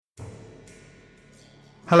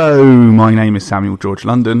Hello, my name is Samuel George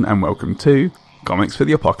London, and welcome to Comics for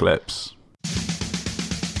the Apocalypse.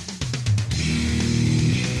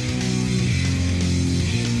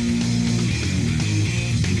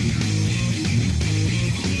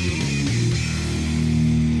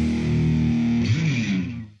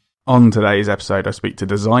 On today's episode, I speak to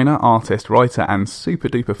designer, artist, writer, and super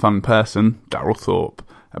duper fun person, Darrell Thorpe,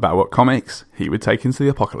 about what comics he would take into the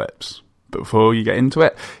apocalypse. But before you get into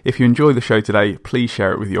it, if you enjoy the show today, please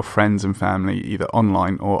share it with your friends and family, either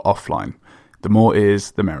online or offline. The more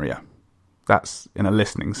ears, the merrier. That's in a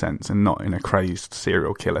listening sense and not in a crazed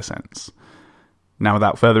serial killer sense. Now,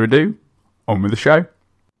 without further ado, on with the show.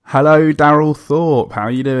 Hello, Darrell Thorpe. How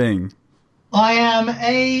are you doing? I am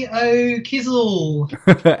A-O-Kizzle.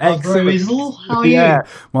 Excellent. How are you? Yeah,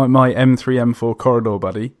 my M3, M4 corridor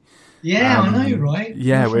buddy. Yeah, I know, right?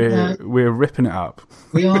 Yeah, we're ripping it up.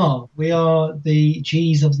 We are the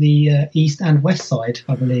G's of the east and west side,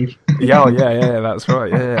 I believe. Yeah, that's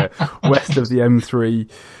right. Yeah. West of the M3,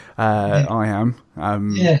 I am.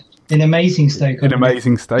 Yeah, in Amazing Stoke. In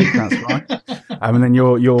Amazing Stoke, that's right. And then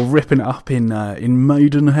you're ripping it up in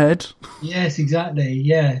Maidenhead. Yes, exactly.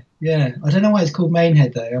 Yeah. I don't know why it's called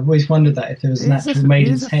Maidenhead though. I've always wondered that if there was an actual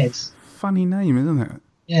Maiden's head. Funny name, isn't it?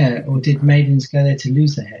 Yeah, or did maidens go there to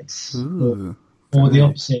lose their heads? Ooh, or the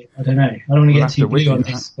opposite? I don't know. I don't want to get too blue on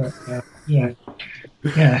this, but yeah.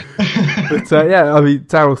 But I mean,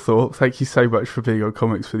 Darrell Thorpe, thank you so much for being on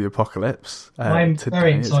Comics for the Apocalypse. I'm today.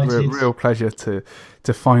 very excited. It's a real pleasure to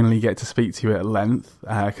finally get to speak to you at length,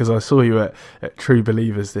 because I saw you at True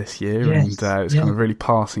Believers this year, yes, and it's kind of really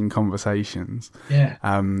passing conversations. Yeah.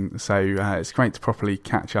 So it's great to properly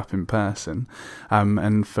catch up in person.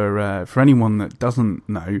 And for anyone that doesn't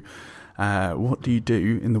know, what do you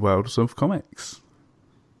do in the world of comics?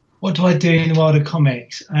 What do I do in the world of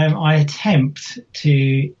comics? I attempt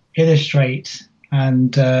to illustrate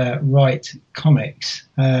and write comics.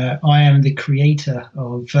 I am the creator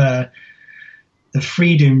of the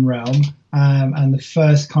Freedom Realm, and the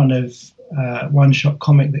first kind of one-shot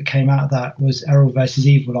comic that came out of that was Errol vs.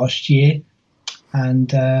 Evil last year.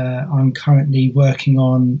 And I'm currently working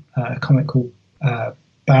on a comic called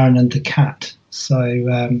Baron and the Cat. So,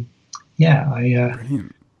 Brilliant.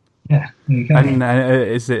 Yeah, there you go. And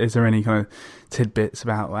is there any kind of tidbits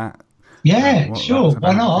about that? Yeah, sure.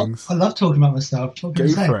 Why not? I love talking about myself. Go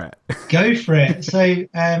for it. Go for it. So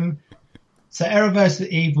Errol vs.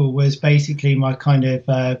 Evil was basically my kind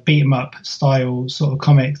of beat 'em up style sort of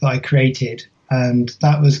comic that I created, and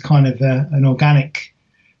that was kind of an organic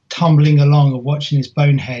tumbling along of watching this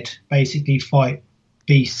bonehead basically fight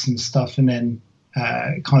beasts and stuff, and then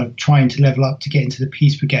kind of trying to level up to get into the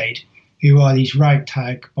Peace Brigade, who are these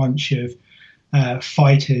ragtag bunch of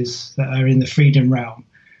fighters that are in the Freedom Realm.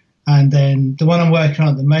 And then the one I'm working on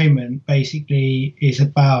at the moment basically is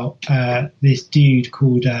about this dude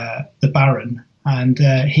called the Baron, and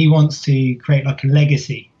he wants to create like a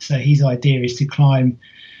legacy. So his idea is to climb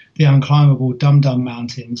the unclimbable Dum Dum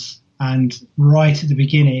Mountains, and right at the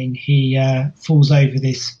beginning he falls over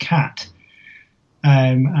this cat,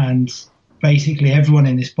 and basically everyone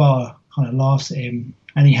in this bar kind of laughs at him,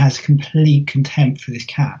 and he has complete contempt for this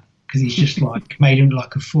cat because he's just like made him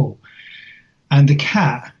like a fool. And the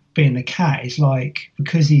cat, being the cat, is like,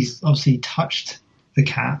 because he's obviously touched the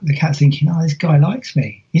cat's thinking, oh, this guy likes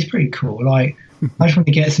me. He's pretty cool. Like, I just want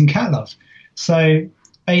to get some cat love. So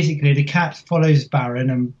basically the cat follows Baron,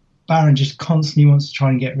 and Baron just constantly wants to try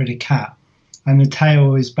and get rid of Cat. And the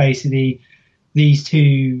tale is basically these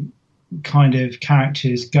two kind of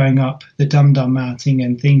characters going up the Dum Dum Mountain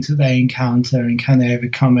and things that they encounter, and can they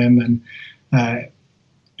overcome them, and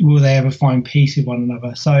will they ever find peace with one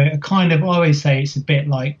another? So I kind of always say it's a bit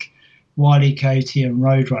like Wile E. Coyote and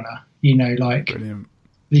Roadrunner, like Brilliant.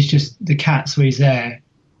 It's just the cat's always there,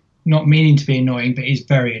 not meaning to be annoying, but he's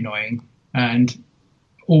very annoying, and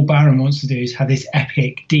all Baron wants to do is have this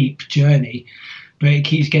epic deep journey, but it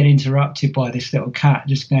keeps getting interrupted by this little cat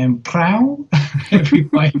just going prow every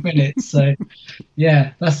 5 minutes. So,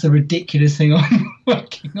 yeah, that's the ridiculous thing I'm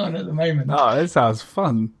working on at the moment. Oh, that sounds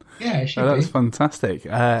fun. Yeah, it should That's be. fantastic.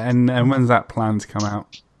 And when's that planned to come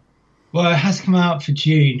out? Well, it has come out for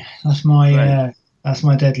June. That's my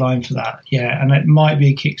deadline for that. Yeah, and it might be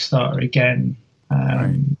a Kickstarter again,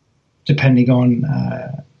 depending on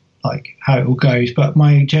like how it all goes. But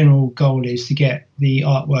my general goal is to get the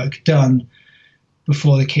artwork done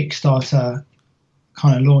before the Kickstarter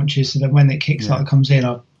kind of launches, so that when the Kickstarter comes in,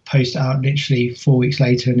 I'll post it out literally 4 weeks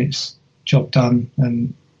later and it's job done,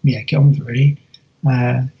 and get on with it really.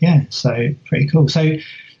 So pretty cool. So,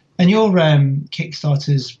 and your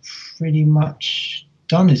Kickstarter's pretty much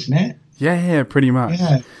done, isn't it? Yeah, pretty much.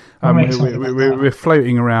 Yeah, I'm really excited about that. We're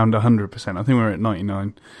floating around 100%. I think we're at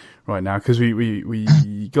 99 right now because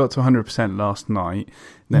we got to 100% last night.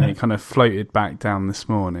 Then it kind of floated back down this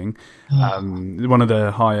morning. One of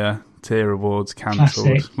the higher tier awards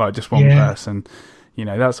cancelled. Like just one person. You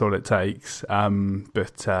know, that's all it takes.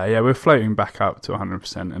 But we're floating back up to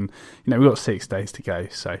 100%, and you know we've got 6 days to go,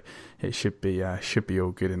 so it should be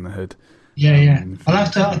all good in the hood. Yeah. I'll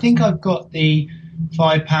have to. I think I've got the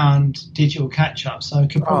 £5 digital catch up, so I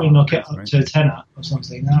could probably knock it up to a tenner or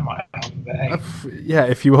something. That might help a bit. Yeah,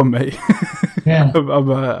 if you want me. Yeah,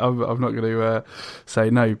 I'm not going to say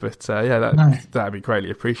no, but that'd be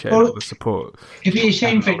greatly appreciated. Well, the support. It'd be a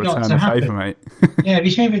shame for it not to happen, favour, mate. Yeah, it'd be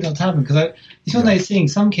a shame for it not to happen because it's one of those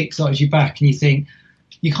things. Some Kickstarters you back and you think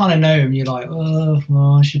you kind of know them. You're like, oh,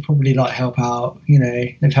 well, I should probably like help out. You know,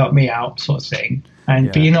 they've helped me out, sort of thing.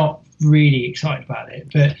 But you're not really excited about it.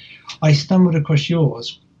 But I stumbled across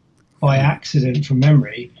yours by accident from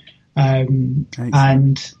memory, and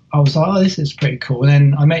I was like, oh, this is pretty cool. And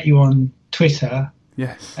then I met you on Twitter.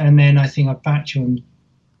 Yes. And then I think I backed you on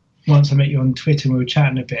once I met you on Twitter and we were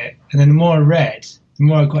chatting a bit. And then the more I read, the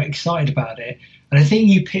more I got excited about it. And I think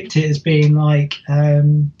you picked it as being like,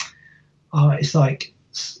 it's like,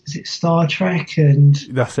 is it Star Trek? And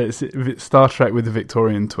that's it. It's Star Trek with a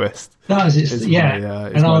Victorian twist. That was it.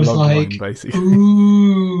 And I was like, basically.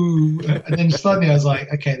 Ooh. And then suddenly I was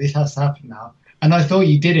like, okay, this has to happen now. And I thought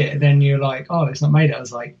you did it. And then you're like, oh, it's not made it. I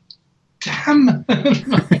was like, damn.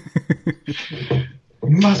 We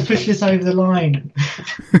must push this over the line.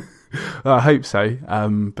 I hope so.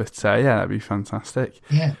 But that'd be fantastic.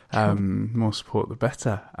 Yeah. More support, the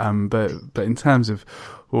better. But in terms of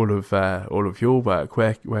all of your work,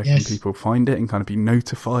 where can people find it and kind of be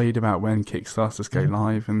notified about when Kickstarters go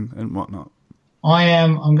live and whatnot?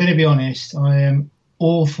 I'm going to be honest. I am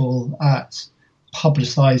awful at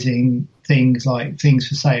publicising things like things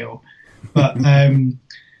for sale, but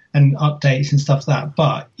and updates and stuff like that.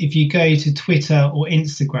 But if you go to Twitter or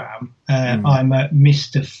Instagram, I'm at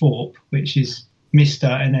Mr. Thorpe, which is Mr.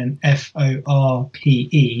 and then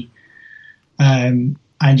FORPE.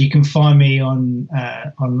 And you can find me on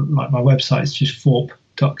like my website. It's just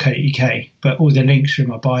thorpe.co.uk. But all the links are in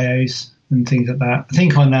my bios and things like that. I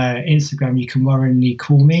think on Instagram you can worryingly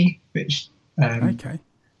call me, which okay.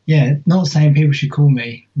 Yeah, not saying people should call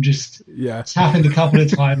me. It's happened a couple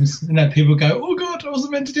of times, and then people go, "Oh God, I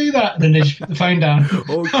wasn't meant to do that," and then they just put the phone down.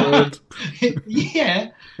 Oh God. Yeah,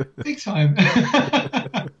 big time.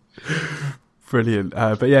 Brilliant.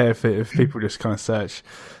 But yeah, if people just kind of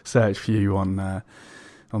search for you on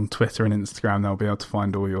Twitter and Instagram, they'll be able to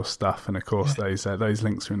find all your stuff, and of course those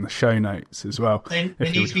links are in the show notes as well. They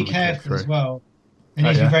need to be careful as well. They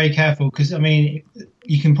need to be very careful because, I mean,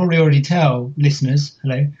 you can probably already tell, listeners,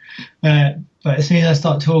 hello, but as soon as I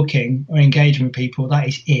start talking or engaging with people, that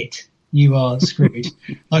is it. You are screwed.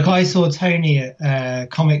 Like I saw Tony at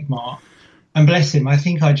Comic Mart, and bless him, I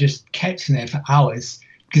think I just kept him there for hours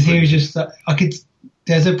because he was just,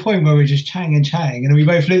 there's a point where we're just chatting, and we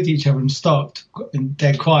both looked at each other and stopped and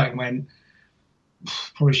dead quiet and went,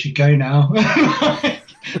 probably should go now.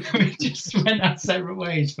 We just went our separate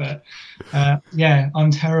ways, but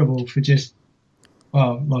I'm terrible for just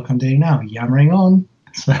like I'm doing now, yammering on.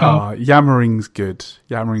 So yammering's good.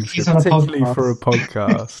 Yammering's good, particularly for a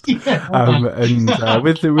podcast.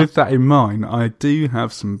 With that in mind, I do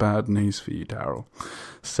have some bad news for you, Darrell.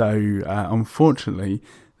 So unfortunately,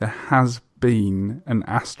 there has been an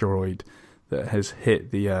asteroid that has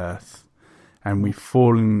hit the Earth, and we've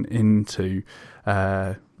fallen into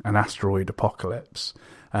an asteroid apocalypse.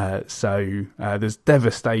 So there's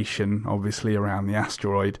devastation, obviously, around the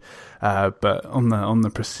asteroid, but on the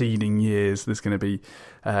preceding years, there's going to be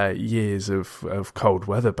years of cold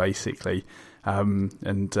weather, basically,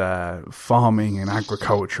 and farming and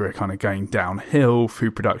agriculture are kind of going downhill.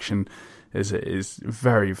 Food production is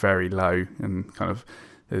very, very low, and kind of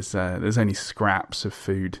there's only scraps of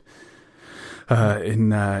food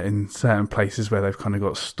in certain places where they've kind of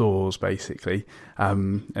got stores, basically.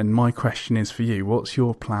 And my question is for you: what's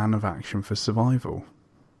your plan of action for survival?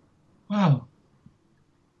 Wow,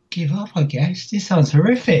 give up, I guess. This sounds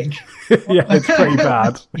horrific. Yeah, it's pretty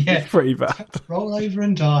bad. It's pretty bad. Roll over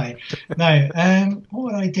and die. No, what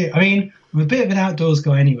would I do? I mean, I'm a bit of an outdoors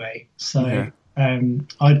guy anyway, so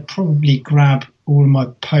I'd probably grab all of my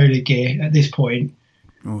polar gear at this point.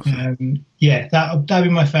 Awesome. That'd be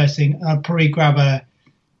my first thing. I'd probably grab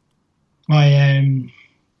my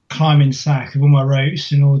climbing sack of all my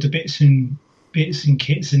ropes and all the bits and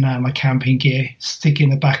kits and my camping gear. Stick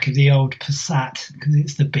in the back of the old Passat because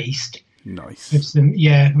it's the beast. Nice. With some,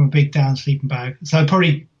 my big down sleeping bag. So I'd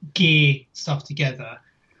probably gear stuff together.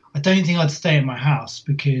 I don't think I'd stay in my house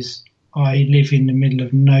because I live in the middle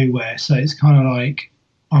of nowhere. So it's kind of like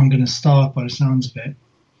I'm going to starve by the sounds of it.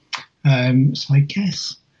 So I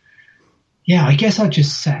guess I'd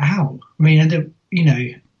just set out. I mean,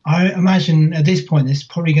 I imagine at this point there's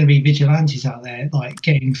probably going to be vigilantes out there, like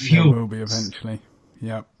getting fuel. There will be eventually.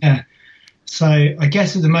 Yeah. Yeah. So I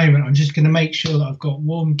guess at the moment I'm just going to make sure that I've got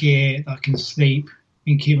warm gear, that I can sleep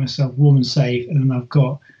and keep myself warm and safe, and then I've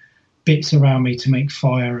got bits around me to make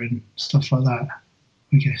fire and stuff like that,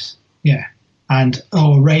 I guess. Yeah. And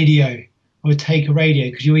a radio. I would take a radio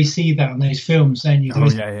because you always see that on those films, don't you?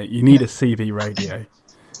 Yeah. You need a CV radio.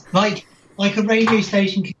 Like a radio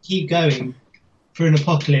station can keep going for an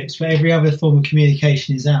apocalypse, but every other form of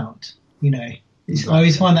communication is out. I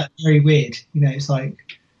always find that very weird. It's like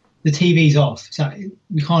the TV's off. It's like,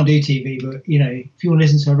 we can't do TV, but if you want to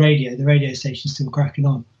listen to a radio, the radio station's still cracking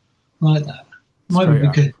on. I like that. Might be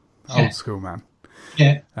good. Old school, man.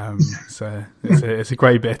 Yeah. So it's a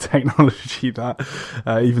great bit of technology that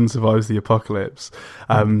even survives the apocalypse.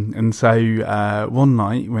 And so one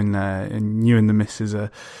night when you and the missus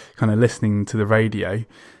are kind of listening to the radio,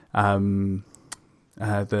 the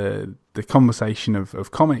conversation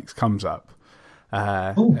of comics comes up,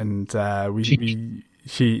 and your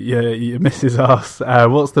missus asks,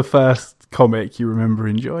 "What's the first comic you remember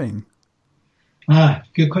enjoying?"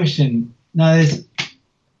 Good question. No,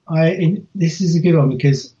 this is a good one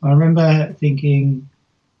because I remember thinking,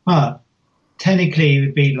 technically it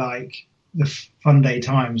would be like the Fun Day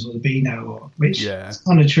Times or the Beano, which is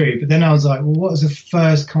kind of true. But then I was like, well, what was the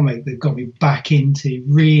first comic that got me back into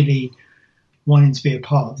really wanting to be a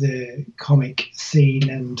part of the comic scene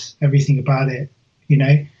and everything about it,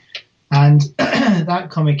 And that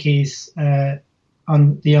comic is The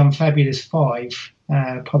Unfabulous Five,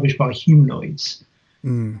 published by Humanoids.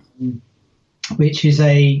 Which is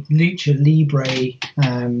a lucha libre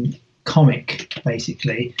comic,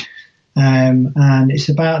 basically. And it's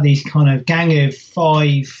about these kind of gang of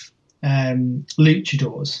 5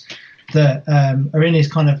 luchadors that are in this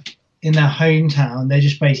kind of, in their hometown. They're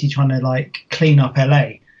just basically trying to like clean up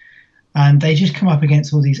LA. And they just come up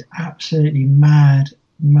against all these absolutely mad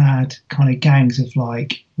kind of gangs of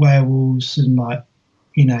like werewolves and like,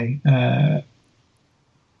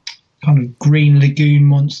 kind of green lagoon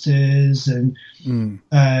monsters and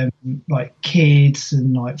like kids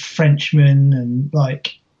and like Frenchmen, and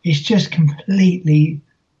like it's just completely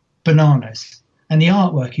bananas. And the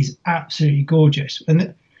artwork is absolutely gorgeous.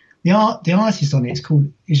 And the artist on it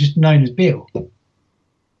is just known as Bill.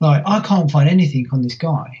 Like, I can't find anything on this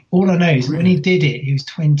guy. All I know is when he did it, he was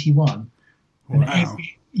 21. Wow.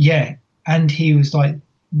 And he was like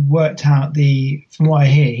worked out from what I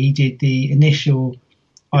hear, he did the initial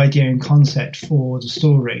idea and concept for the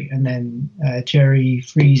story, and then Jerry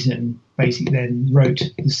Friesen basically then wrote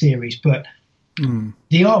the series. But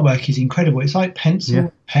the artwork is incredible. It's like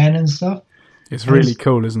pencil, pen and stuff. It's really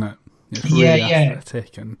cool, isn't it? It's really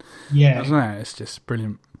aesthetic and I don't know, it's just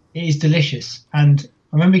brilliant. It is delicious. And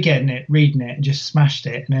I remember getting it, reading it, and just smashed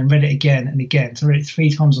it, and then read it again and again. So I read it 3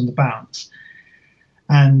 times on the bounce.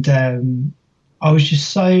 And I was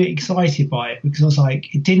just so excited by it because I was like,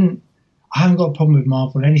 I haven't got a problem with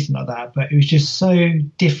Marvel or anything like that, but it was just so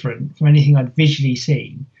different from anything I'd visually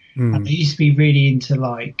seen. And I used to be really into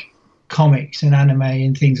like comics and anime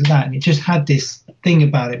and things like that. And it just had this thing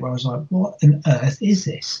about it where I was like, what on earth is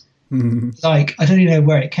this? Like, I don't even know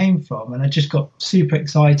where it came from. And I just got super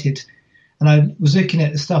excited. And I was looking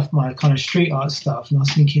at the stuff, my kind of street art stuff, and I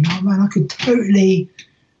was thinking, oh man, I could totally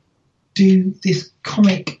do this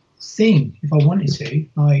comic thing if I wanted to.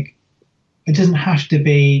 Like, it doesn't have to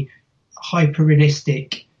be hyper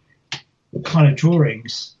realistic kind of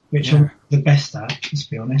drawings, which I'm the best at, let's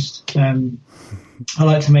be honest. I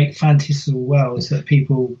like to make fantastical worlds that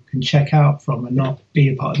people can check out from and not be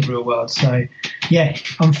a part of the real world. So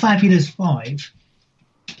Unfabulous 5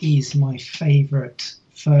 is my favourite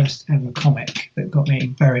first ever comic that got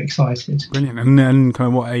me very excited. Brilliant. And then kind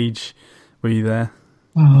of what age were you there?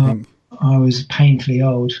 I was painfully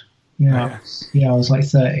old. I was like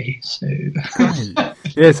 30. So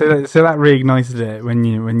so that reignited it when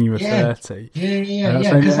you were 30.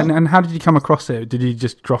 And how did you come across it? Did you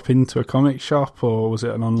just drop into a comic shop, or was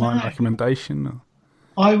it an online recommendation? Or?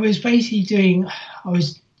 I was basically doing.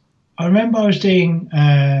 I remember I was doing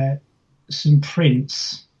some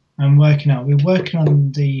prints and working out. We were working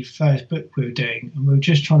on the first book we were doing, and we were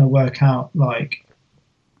just trying to work out like.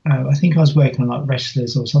 I think I was working on like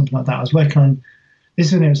wrestlers or something like that. I was working on. This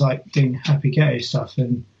is when it was like doing Happy Ghetto stuff,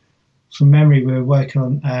 and from memory we were working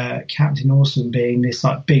on Captain Awesome being this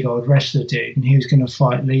like big old wrestler dude, and he was going to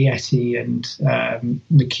fight Lietti and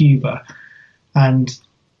Macuba, and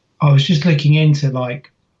I was just looking into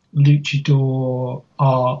like luchador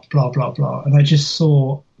art, blah blah blah, and I just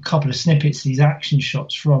saw a couple of snippets, these action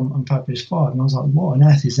shots from Unfabulous 5, and I was like, what on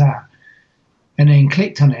earth is that? And then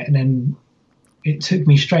clicked on it, and then it took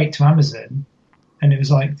me straight to Amazon, and it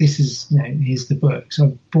was like, this is, here's the book. So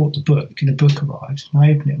I bought the book, and the book arrived, and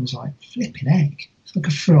I opened it and was like, flipping egg, it's like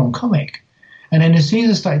a full-on comic. And then as soon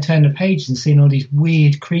as I started turning the pages and seeing all these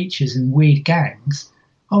weird creatures and weird gangs,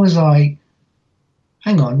 I was like,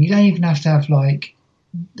 hang on, you don't even have to have like,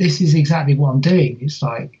 this is exactly what I'm doing. It's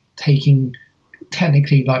like taking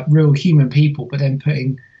technically like real human people, but then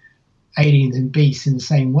putting aliens and beasts in the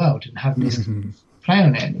same world and having this play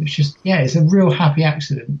on it. It was just, it's a real happy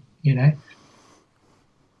accident,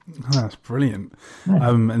 Oh, that's brilliant. Yeah.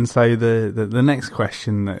 And so the next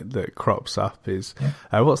question that crops up is,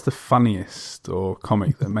 what's the funniest or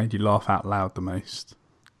comic that made you laugh out loud the most?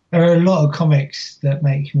 There are a lot of comics that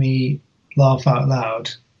make me laugh out loud.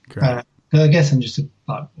 I guess I'm just,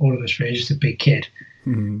 like all of us really, just a big kid.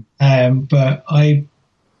 Mm-hmm. But I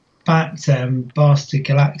backed Bastard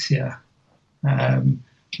Galaxia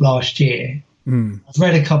last year. I've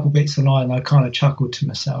read a couple bits online and I kind of chuckled to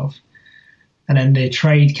myself. And then the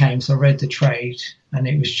trade came, so I read the trade, and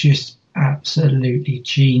it was just absolutely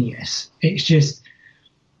genius. It's just,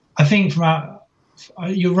 I think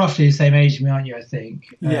you're roughly the same age as me, aren't you, I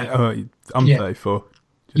think? I'm 34.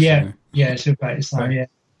 It's about the same,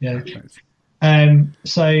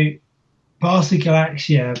 So Bastard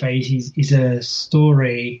Galaxia basically is a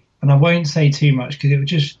story, and I won't say too much because it would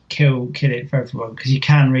just kill it for everyone, because you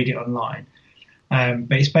can read it online.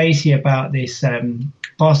 But it's basically about this,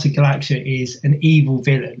 Bastard Galaxia is an evil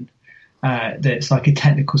villain that's like a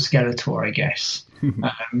technical Skeletor, I guess.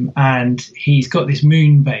 And he's got this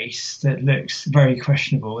moon base that looks very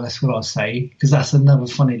questionable, that's what I'll say, because that's another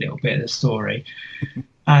funny little bit of the story.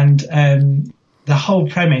 And the whole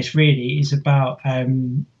premise really is about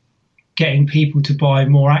getting people to buy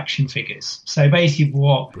more action figures. So basically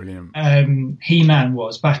what He-Man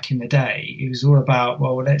was back in the day, it was all about,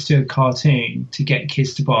 well, let's do a cartoon to get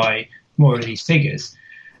kids to buy more of these figures.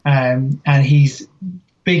 And his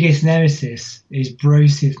biggest nemesis is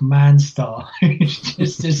Broseph Manstar, who's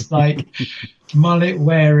just this like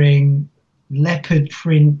mullet-wearing, leopard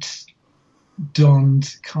print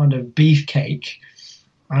donned kind of beefcake.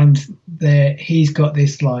 And he's got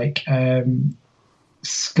this like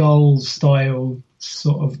skull style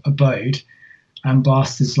sort of abode, and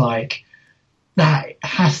Bastard's like, that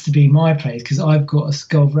has to be my place because I've got a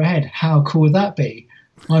skull for a head. How cool would that be?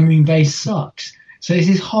 My moon base sucks. So it's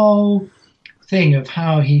this whole thing of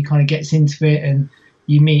how he kind of gets into it, and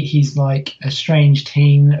you meet his like a strange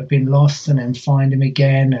team that have been lost and then find him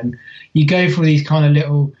again, and you go for these kind of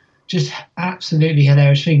little just absolutely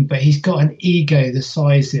hilarious things. But he's got an ego the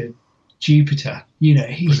size of Jupiter. He's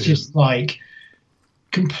Brilliant. Just like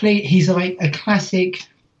he's like a classic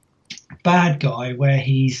bad guy where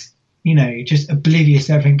he's just oblivious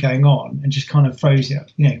to everything going on and just kind of throws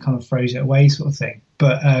it away sort of thing.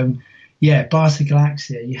 But Bastard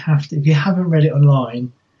Galaxia, you have to, if you haven't read it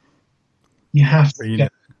online, you have to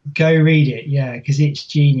go read it, because it's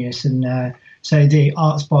genius. And so the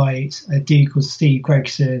art's by a dude called Steve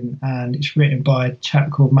Gregson, and it's written by a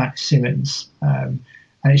chap called Matt Simmons, and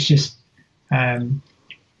it's just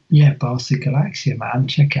Bastard Galaxia, man,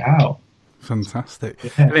 check it out. Fantastic.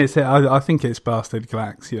 I think it's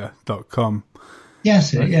bastardgalaxia.com.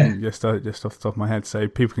 Yes, just off the top of my head, so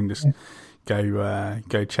people can just go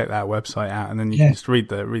check that website out, and then you can just read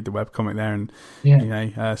the webcomic there, and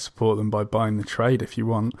support them by buying the trade if you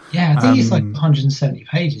want. I think it's like 170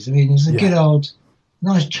 pages. I mean, it's a good old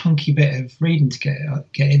nice chunky bit of reading to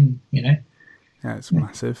get in, Yeah, it's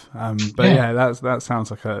massive. That sounds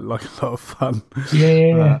like a lot of fun.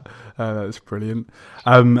 That's brilliant.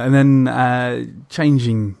 And then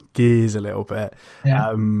changing gears a little bit.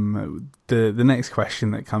 The next question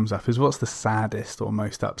that comes up is, what's the saddest or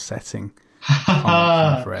most upsetting comic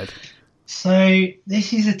I've read? So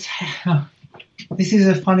this is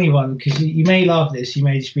a funny one, because you may laugh at this, you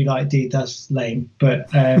may just be like, dude, that's lame, but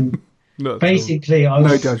basically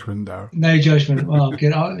no judgment, Darrell. No judgment. Well,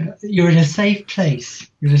 good. You're in a safe place.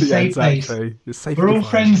 You're in a safe place. We're all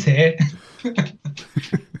friends here.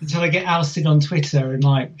 Until I get ousted on Twitter and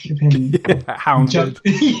like flipping hounded.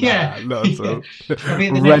 Not at all. I'll be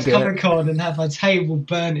at the next Comic-Con and have my table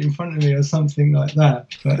burnt in front of me or something like that.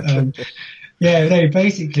 But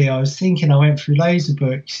basically I was thinking, I went through loads of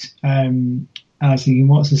books. I was thinking,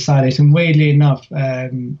 what's the saddest? And weirdly enough,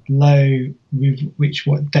 with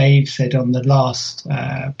what Dave said on the last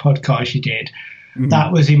podcast you did,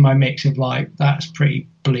 that was in my mix of like, that's pretty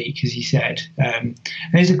bleak, as you said. And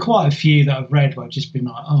there's quite a few that I've read where I've just been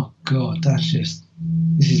like, oh God, this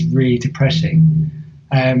is really depressing.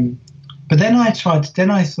 But then I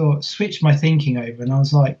switched my thinking over, and I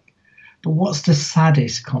was like, but what's the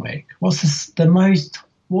saddest comic? What's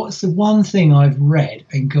the one thing I've read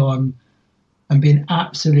and gone and been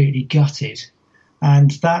absolutely gutted?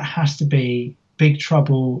 And that has to be Big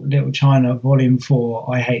Trouble, Little China, Volume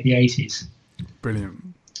 4, I Hate the 80s. Brilliant.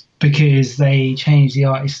 Because they changed the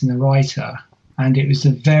artist and the writer, and it was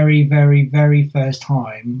the very, very, very first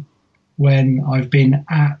time when I've been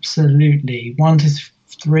absolutely 1 to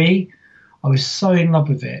 3. I was so in love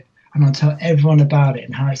with it, and I'll tell everyone about it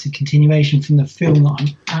and how it's a continuation from the film that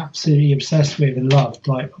I'm absolutely obsessed with and loved,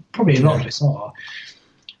 like probably a lot of us are.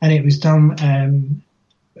 And it was done,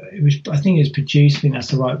 I think it was produced, I think that's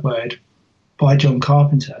the right word, by John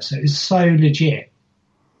Carpenter. So it was so legit.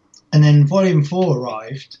 And then Volume 4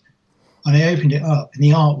 arrived, and I opened it up, and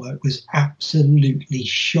the artwork was absolutely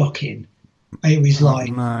shocking. It was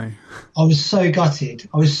like, no. I was so gutted.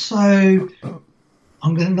 I was so,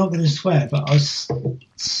 not going to swear, but I was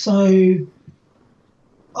so,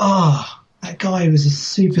 that guy was a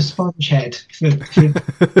super sponge head for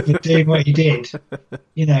doing what he did.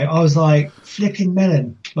 You know, I was like, flipping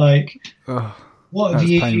melon. Like, what have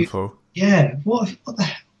you, painful. Yeah, what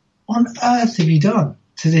on earth have you done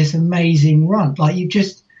to this amazing run? Like,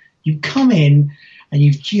 you've come in and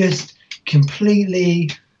you've just completely,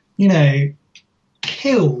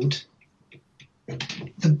 killed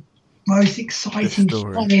the most exciting,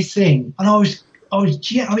 funniest thing. And I was,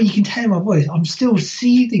 you can tell in my voice, I'm still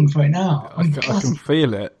seething for it now. I can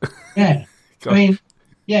feel it. Yeah. I mean,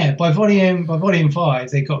 yeah, by volume 5,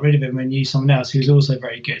 they got rid of him and used someone else who was also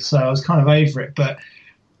very good. So I was kind of over it. But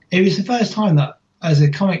it was the first time that, as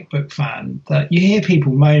a comic book fan, that you hear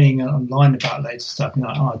people moaning online about loads of stuff, and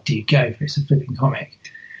you're like, oh, do you go if it's a flipping comic?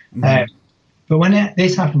 But when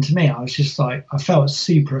this happened to me, I was just like, I felt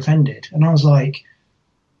super offended. And I was like,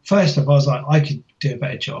 first off, I was like, I could do a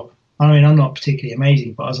better job. I mean, I'm not particularly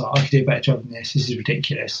amazing, but I was like, I could do a better job than this. This is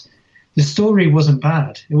ridiculous. The story wasn't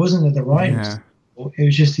bad. It wasn't that the writing was terrible. It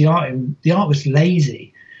was just the art. The art was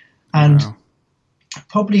lazy. And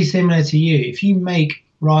probably similar to you, if you make,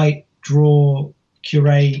 write, draw,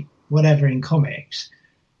 curate, whatever in comics,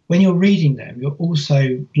 when you're reading them, you're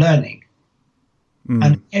also learning.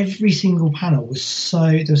 And every single panel was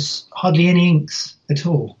there's hardly any inks at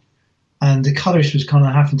all. And the colorist was kind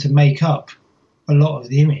of having to make up a lot of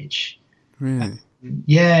the image. Really?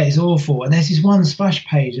 Yeah, it's awful. And there's this one splash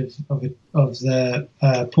page of the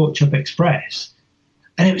Pork Chop Express,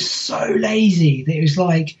 and it was so lazy that it was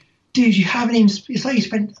like, dude, you haven't even. It's like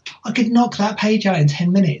I could knock that page out in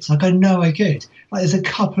 10 minutes. Like, I know I could. Like, there's a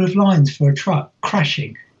couple of lines for a truck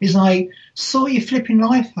crashing. It's like, sort your flipping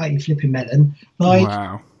life out, you flipping melon.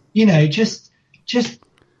 Like, just.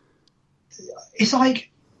 It's like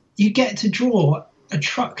you get to draw a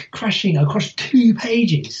truck crashing across 2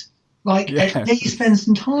 pages. Like, at least spend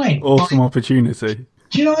some time. Awesome opportunity.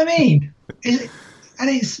 Do you know what I mean? And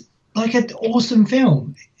it's like an awesome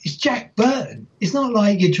film. It's Jack Burton. It's not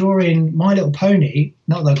like you're drawing My Little Pony.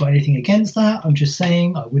 Not that I've got anything against that. I'm just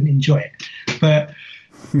saying I wouldn't enjoy it. But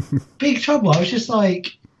Big Trouble, I was just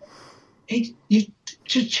like, you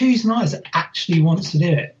just choose an artist that actually wants to do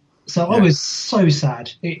it. So I was so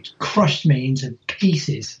sad. It crushed me into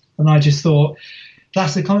pieces. And I just thought,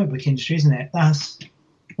 that's the comic book industry, isn't it? That's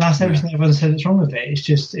everything everyone said that's wrong with it. It's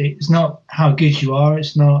just, it's not how good you are.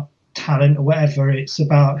 It's not talent or whatever. It's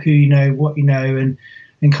about who you know, what you know, and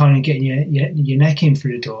kind of getting your neck in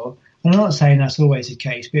through the door. And I'm not saying that's always the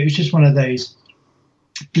case, but it was just one of those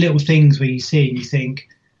little things where you see and you think,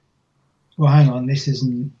 well, hang on, this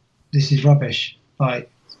is rubbish. Like,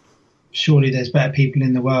 surely there's better people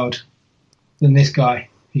in the world than this guy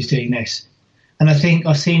who's doing this. And I think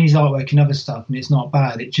I've seen his artwork and other stuff, and it's not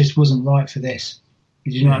bad. It just wasn't right for this.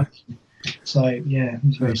 Did you know what I mean? So, yeah. It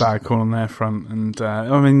was very bad call on their front. And,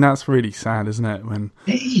 I mean, that's really sad, isn't it? When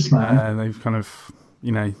it is, man. They've kind of,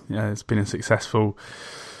 it's been a successful,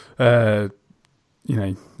 story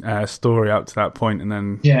up to that point, and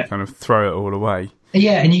then kind of throw it all away.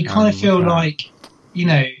 Yeah, and you kind of feel like,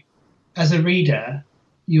 as a reader,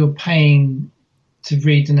 you're paying to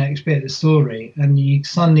read the next bit of the story, and you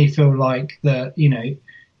suddenly feel like that,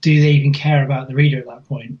 do they even care about the reader at that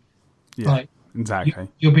point? Yeah, like, exactly.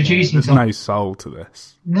 You're producing there's no soul to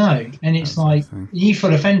this. No, and it's like, you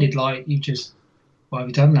feel offended, like, why have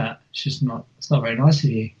you done that? It's not very nice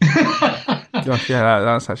of you. Gosh,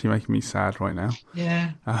 that's actually making me sad right now.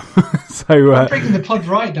 Yeah. So I'm breaking the pod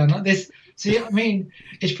right down like this. See, I mean,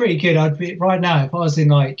 it's pretty good. I'd be right now if I was in,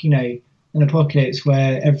 like, an apocalypse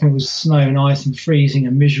where everything was snow and ice and freezing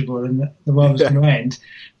and miserable and the world was going to end,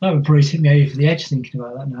 that would probably tip me over the edge thinking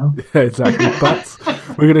about that now. Yeah, exactly.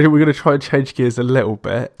 But we're gonna try and change gears a little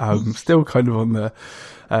bit. Still kind of on the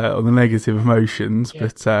negative emotions, yeah.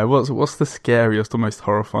 But what's the scariest or most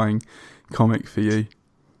horrifying comic for you?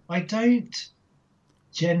 I don't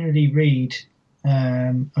generally read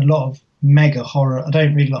a lot of mega horror. I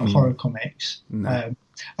don't read a lot of horror comics. No.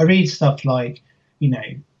 I read stuff like,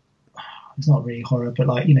 it's not really horror, but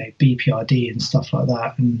like, BPRD and stuff like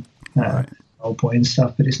that, and right. Old Boy and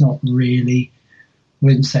stuff, but it's not really, I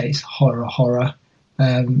wouldn't say it's horror.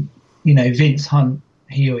 Vince Hunt,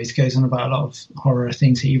 he always goes on about a lot of horror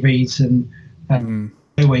things that he reads, and I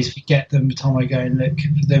always forget them by the time I go and look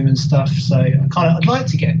for them and stuff. So I'd like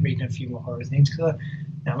to get reading a few more horror things, because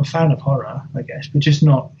I'm a fan of horror, I guess, but just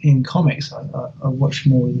not in comics. I watch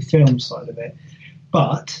more of the film side of it.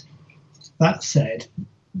 But that said,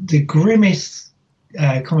 the grimmest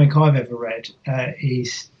comic I've ever read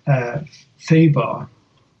is Fubar,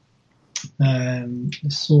 the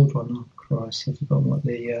sword one. Oh Christ, I've forgotten what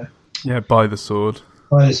the By the Sword.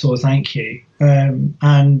 By the Sword, thank you.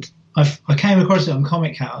 And I came across it on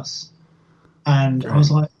Comic House, and I was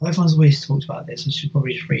like, everyone's always talked about this, I should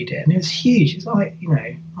probably just read it. And it was huge. It's like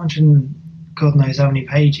 100 God knows how many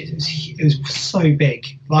pages. It was so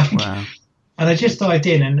big, like. Wow. And I just dived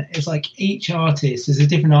in, and it's like each artist, there's a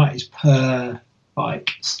different artist per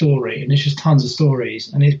like story, and it's just tons of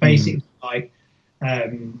stories, and it's basically like,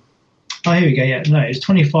 here we go, it's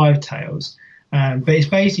 25 tales, but it's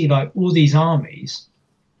basically like all these armies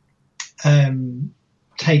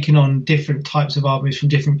taking on different types of armies from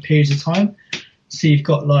different periods of time. So you've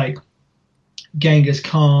got like Genghis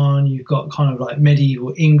Khan, you've got kind of like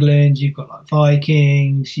medieval England, you've got like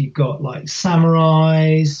Vikings, you've got like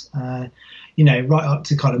samurais, right up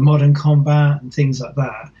to kind of modern combat and things like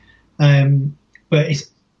that. But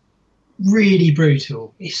it's really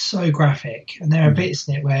brutal. It's so graphic, and there are bits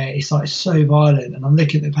in it where it's like so violent. And I'm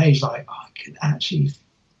looking at the page like, I could actually,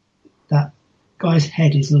 that guy's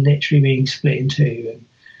head is literally being split in two,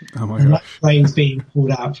 and that brain's being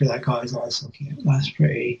pulled out through that guy's eye socket. That's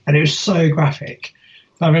pretty. And it was so graphic.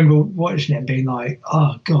 I remember watching it and being like,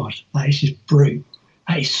 oh God, that is just brutal.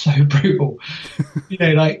 That is so brutal.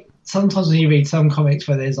 Like, sometimes when you read some comics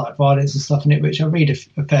where there's like violence and stuff in it, which I read a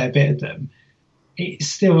fair bit of them, it's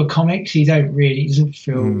still a comic, so it doesn't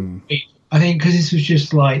feel. I think because this was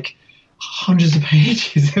just like hundreds of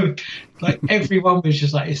pages of like everyone was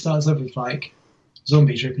just like, it starts off with like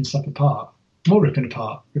zombies ripping stuff apart, more ripping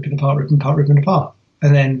apart,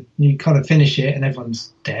 and then you kind of finish it and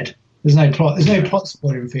everyone's dead. There's no plot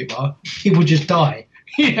spoiler in Fubar. People just die.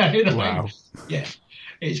 Wow. Yeah,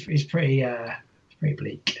 it's pretty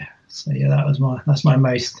bleak. So yeah, that's my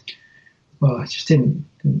most. Well, I just didn't.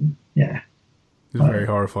 Yeah. It was very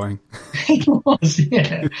horrifying. It was,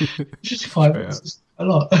 yeah. Just quite a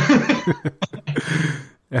lot.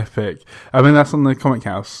 Epic. I mean, that's on the Comic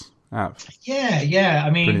House app. Yeah. I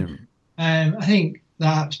mean, I think the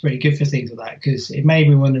app's pretty good for things like that, because it made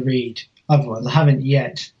me want to read other ones. I haven't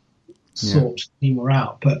yet sought any more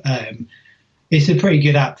out, but it's a pretty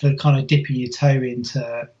good app for kind of dipping your toe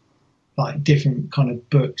into like different kind of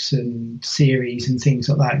books and series and things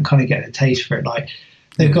like that, and kind of get a taste for it. Like,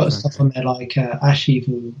 they've got stuff on there like Ash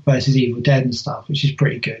Evil versus Evil Dead and stuff, which is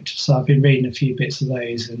pretty good. So I've been reading a few bits of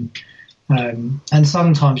those, and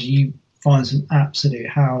sometimes you find some absolute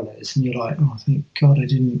howlers, and you're like, oh, thank God I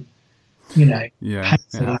didn't, Yeah, it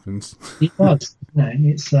happens. It does.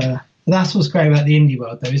 It's that's what's great about the indie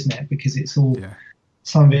world, though, isn't it? Because it's all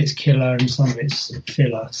some of it's killer and some of it's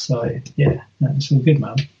filler. So yeah, it's all good,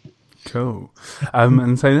 man. Cool.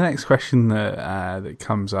 And so the next question that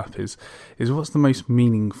comes up is what's the most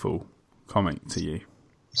meaningful comic to you?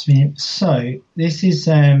 So this is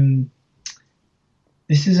a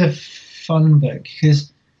fun book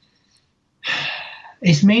because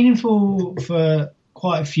it's meaningful for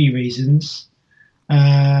quite a few reasons,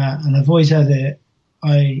 and I've always had it.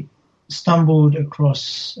 I stumbled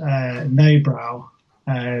across Nobrow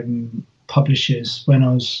publishers when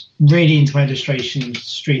I was really into illustration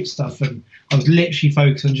street stuff, and I was literally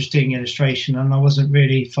focused on just doing illustration, and I wasn't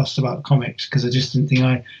really fussed about comics because I just didn't think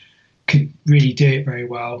I could really do it very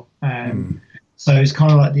well. So it's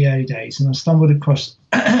kind of like the early days, and I stumbled across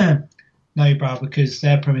Nobrow because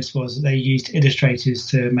their premise was that they used illustrators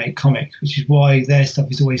to make comics, which is why their stuff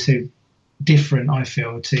is always so different, I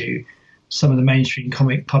feel, to some of the mainstream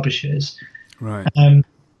comic publishers. Right.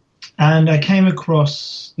 And I came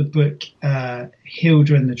across the book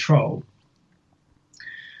Hilda and the Troll,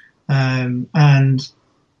 and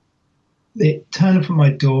it turned up at my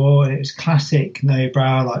door, and it was classic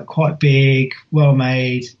no-brow, like quite big, well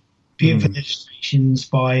made, beautiful illustrations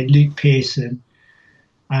by Luke Pearson.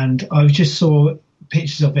 And I just saw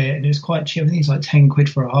pictures of it, and it was quite cheap. I think it's like 10 quid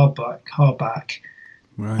for a hardback.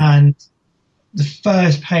 Right. And the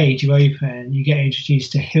first page you open, you get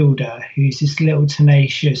introduced to Hilda, who's this little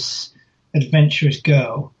tenacious, adventurous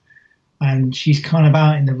girl, and she's kind of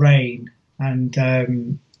out in the rain.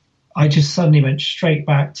 And I just suddenly went straight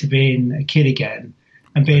back to being a kid again,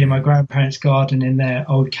 and being in my grandparents' garden in their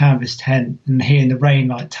old canvas tent, and hearing the rain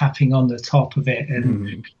like tapping on the top of it,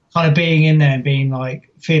 and kind of being in there and being like,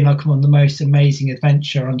 feeling like I'm on the most amazing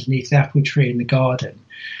adventure underneath the apple tree in the garden.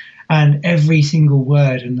 And every single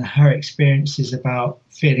word and her experiences about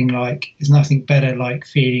feeling like there's nothing better like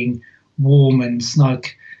feeling warm and snug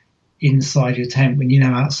inside your tent when you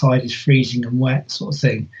know outside is freezing and wet, sort of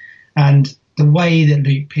thing. And the way that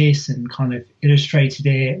Luke Pearson kind of illustrated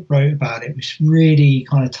it, wrote about it, was really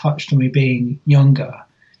kind of touched on me being younger.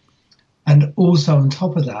 And also on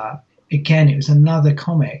top of that, again, it was another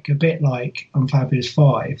comic, a bit like Unfabulous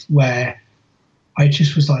 5, where I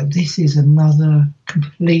just was like, this is another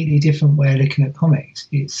completely different way of looking at comics.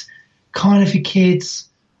 It's kind of for kids,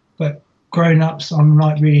 but grown-ups, I'm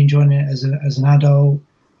like really enjoying it as an adult.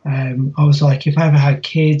 I was like, if I ever had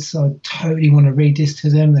kids, I'd totally want to read this to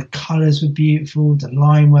them. The colours were beautiful, the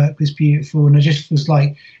line work was beautiful, and I just was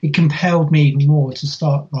like, it compelled me even more to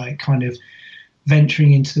start like kind of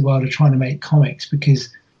venturing into the world of trying to make comics, because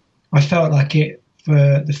I felt like it,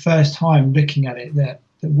 for the first time looking at it, that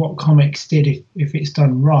what comics did, if it's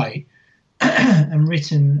done right and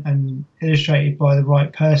written and illustrated by the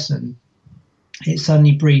right person, it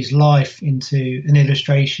suddenly breathes life into an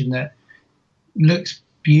illustration that looks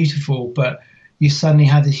beautiful, but you suddenly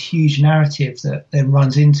have this huge narrative that then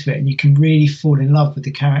runs into it, and you can really fall in love with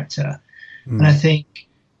the character. And I think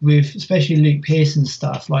with especially Luke Pearson's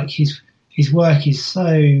stuff, like his work is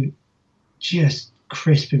so just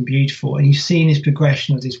crisp and beautiful, and you've seen his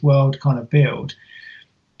progression of this world kind of build.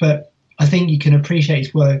 But I think you can appreciate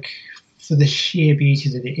his work for the sheer beauty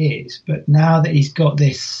that it is. But now that he's got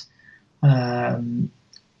this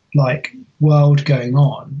like world going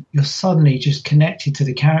on, you're suddenly just connected to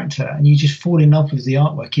the character, and you just fall in love with the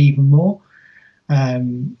artwork even more.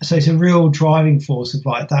 So it's a real driving force of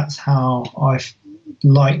like, that's how I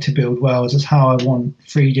like to build worlds. That's how I want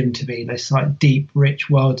freedom to be. This like deep, rich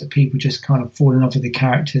world that people just kind of fall in love with the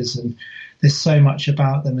characters, and there's so much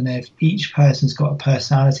about them, and each person's got a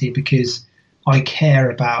personality because I care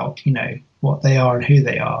about, you know, what they are and who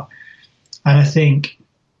they are. And I think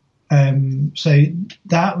so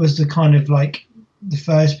that was the kind of like the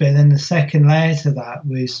first bit. And then the second layer to that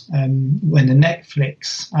was when the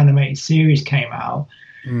Netflix animated series came out.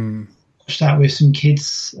 Watched that with some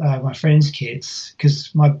kids, my friends' kids, because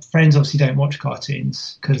my friends obviously don't watch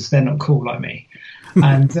cartoons because they're not cool like me.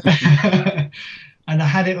 And and I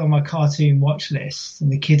had it on my cartoon watch list,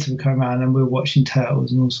 and the kids would come around and we were watching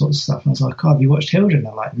Turtles and all sorts of stuff. And I was like, oh, have you watched Hilda? And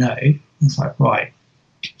they're like, no. And it's like, right,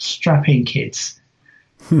 strap in, kids.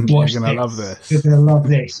 Watch You're going to love this. You're going to love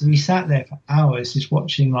this. And we sat there for hours just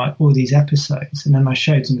watching like all these episodes. And then I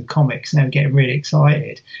showed them the comics, and they were getting really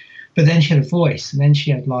excited. But then she had a voice, and then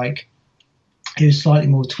she had like, it was slightly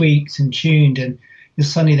more tweaked and tuned, and you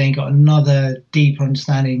suddenly then got another deeper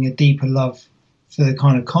understanding, a deeper love for the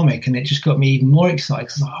kind of comic, and it just got me even more excited.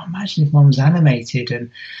 Because oh, imagine if one was animated,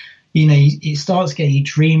 and you know, it starts getting you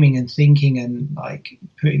dreaming and thinking, and like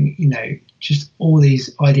putting, you know, just all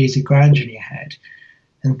these ideas of grandeur in your head.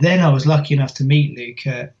 And then I was lucky enough to meet Luke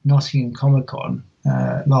at Nottingham Comic Con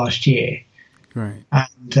last year. Right.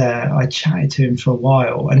 And I chatted to him for a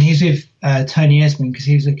while, and he's with Tony Esmond because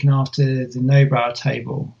he was looking after the no-brow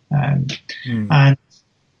table. And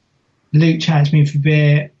Luke chatted to me for a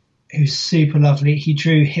bit. He was super lovely. He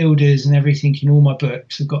drew Hilda's and everything in all my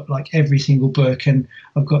books. I've got like every single book, and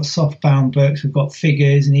I've got soft-bound books. We've got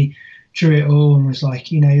figures, and he drew it all and was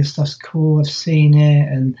like, you know, your stuff's cool. I've seen it,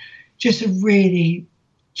 and just a really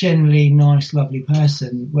generally nice, lovely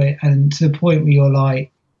person. And to the point where you're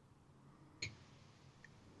like,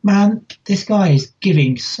 man, this guy is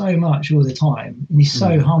giving so much all the time, and he's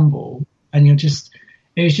so humble, and it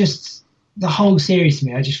was just the whole series to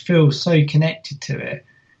me. I just feel so connected to it,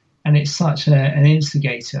 and it's such an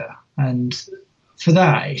instigator, and for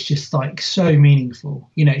that, it's just like so meaningful.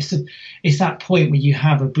 You know, it's that point where you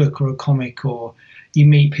have a book or a comic, or you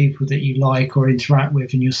meet people that you like or interact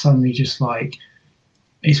with, and you're suddenly just like,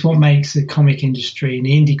 it's what makes the comic industry and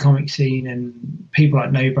the indie comic scene and people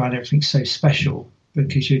like No Brow and everything so special,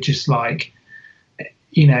 because you're just like,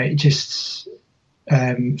 you know, it just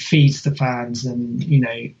feeds the fans, and, you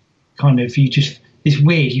know, kind of you just it's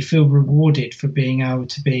weird. You feel rewarded for being able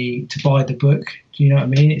to buy the book. Do you know what I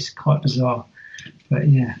mean? It's quite bizarre, but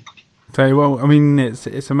yeah. So, well, I mean,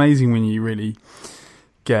 it's amazing when you really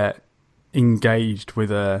get engaged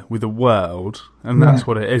with a world, and that's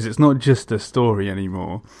what it is. It's not just a story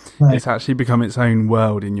anymore. Right. It's actually become its own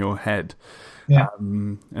world in your head. Yeah.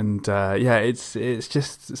 It's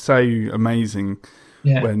just so amazing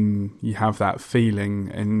when you have that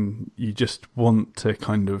feeling and you just want to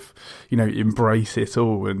kind of, embrace it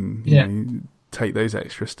all and you know, take those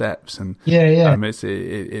extra steps. And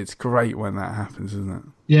it's great when that happens, isn't it?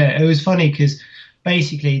 Yeah, it was funny because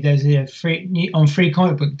basically there's on Free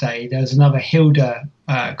Comic Book Day there was another Hilda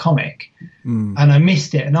comic, and I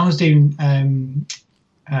missed it, and I was doing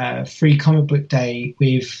Free Comic Book Day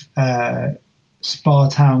with Spa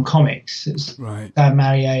Town Comics. It's right. Dan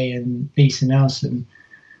Marier and Lisa Nelson,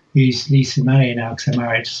 who's Lisa Marier now because they're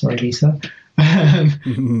married. Sorry, Lisa.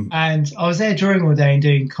 And I was there drawing all day and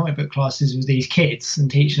doing comic book classes with these kids and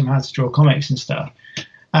teaching them how to draw comics and stuff.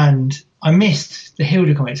 And I missed the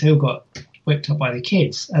Hilda comics. They all got whipped up by the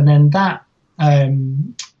kids. And then that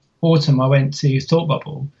autumn, I went to Thought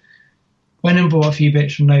Bubble, went and bought a few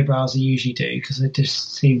bits from Snowbrow as I usually do, because I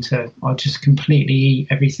just completely eat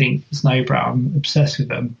everything Snowbrow. I'm obsessed with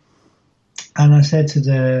them. And I said to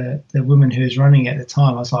the woman who was running it at the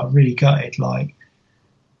time, I was like really gutted, like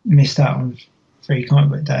missed out on Free Comic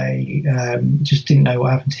Book Day, just didn't know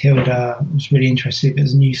what happened to Hilda. I was really interested if it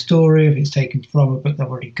was a new story, if it's taken from a book that I've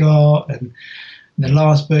already got. And in the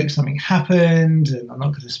last book, something happened, and I'm not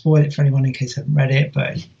going to spoil it for anyone in case they haven't read it,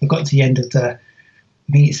 but I got to the end of I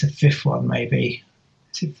think it's the fifth one, maybe.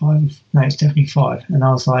 Is it 5? No, it's definitely 5. And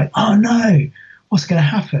I was like, oh no, what's going to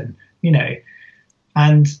happen?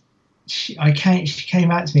 And she came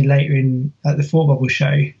back to me later at the Thought Bubble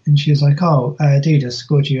show, and she was like, oh, dude, I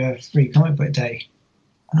scored you a Free Comic Book Day.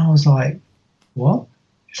 And I was like, what?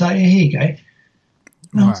 She's like, yeah, here you go.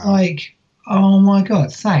 And I was like, oh my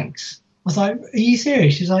God, thanks. I was like, are you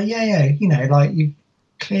serious? She's like, yeah, you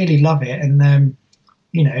clearly love it. And,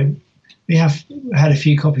 we have had a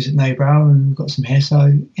few copies at No Brown and we've got some here.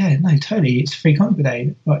 So, yeah, no, totally. It's Free Comic Book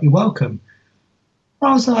Day. Like, you're welcome.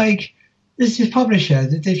 I was like, this is publisher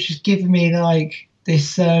that they've just given me like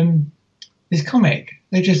this comic.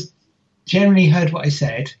 They just generally heard what I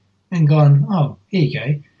said and gone, oh, here you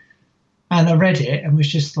go. And I read it and was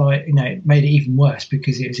just like, it made it even worse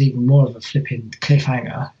because it was even more of a flipping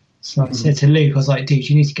cliffhanger. So I said to Luke, I was like, dude,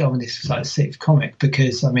 you need to go on this like 6th comic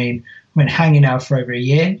because, I've been hanging out for over a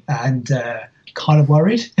year and kind of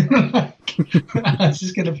worried how it's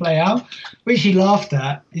just going to play out, which he laughed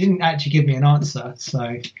at. He didn't actually give me an answer.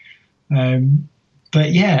 So,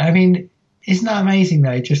 but yeah, isn't that amazing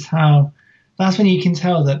though, just how that's when you can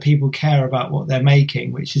tell that people care about what they're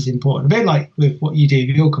making, which is important. A bit like with what you do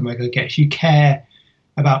with your comic, I guess you care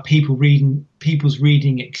about people's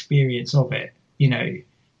reading experience of it.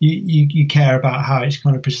 You care about how it's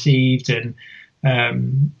kind of perceived and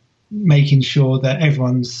making sure that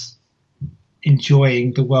everyone's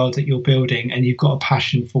enjoying the world that you're building and you've got a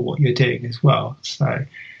passion for what you're doing as well. So,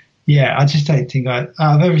 yeah, I just don't think out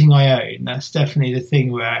of everything I own, that's definitely the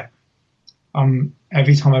thing where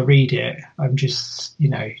every time I read it, I'm just,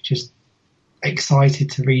 just excited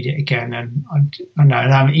to read it again. And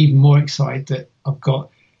I'm even more excited that I've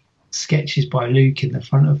got sketches by Luke in the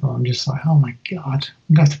front of them. I'm just like, oh my God,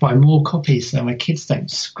 I'm going to have to buy more copies so my kids don't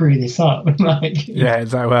screw this up. Yeah,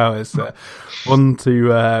 exactly. Well, it's one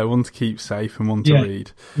to keep safe and one to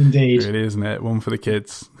read. Indeed. Really, isn't it? One for the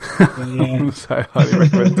kids. Yeah. So I highly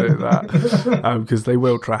recommend doing that because they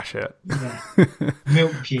will trash it. Yeah.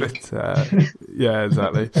 Milk puke. But, yeah,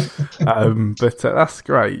 exactly. But that's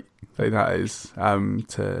great. That is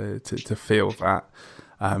to feel that.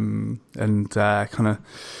 And kind of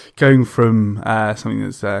going from something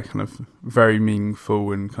that's kind of very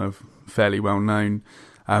meaningful and kind of fairly well known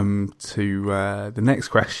to the next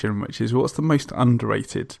question, which is, what's the most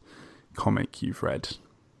underrated comic you've read?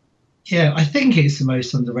 Yeah, I think it's the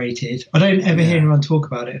most underrated. I don't ever hear anyone talk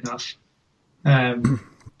about it enough,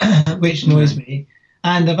 which annoys me.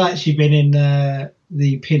 And I've actually been in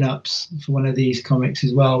the pin-ups for one of these comics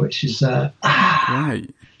as well, which is right.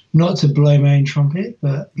 Not to blow my own trumpet,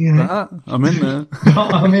 but I'm in there.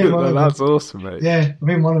 I'm in one of them. That's awesome, mate. Yeah, I'm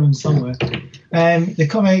in one of them somewhere. The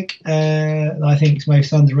comic that I think is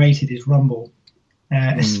most underrated is Rumble,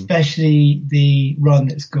 especially the run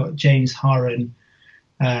that's got James Harren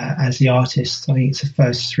as the artist. I think it's the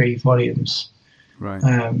first 3 volumes. Right.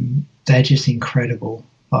 They're just incredible.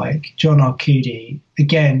 Like John Arcudi,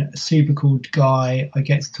 again, a super cool guy. I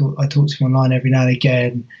talk to him online every now and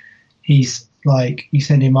again. He's like you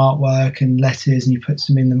send him artwork and letters, and he puts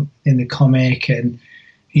them in the comic, and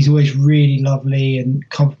he's always really lovely and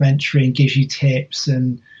complimentary and gives you tips.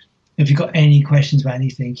 And if you've got any questions about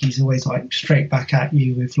anything, he's always like straight back at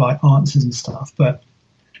you with like answers and stuff. But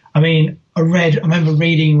I mean, I remember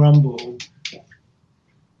reading Rumble,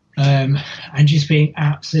 and just being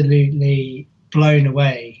absolutely blown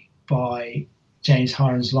away by James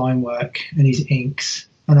Harren's line work and his inks.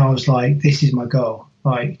 And I was like, this is my goal,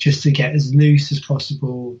 like just to get as loose as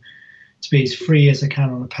possible, to be as free as I can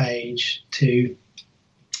on a page, to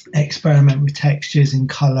experiment with textures and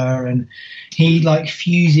color. And he like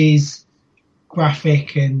fuses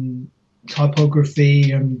graphic and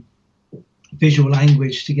typography and visual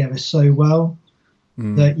language together so well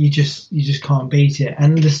that you just can't beat it.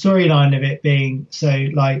 And the storyline of it being, so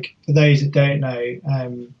like for those that don't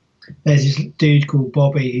know, there's this dude called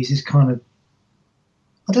Bobby who's this kind of,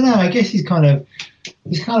 I don't know, I guess he's kind of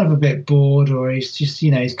a bit bored, or he's just, you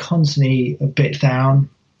know, he's constantly a bit down,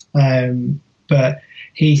 but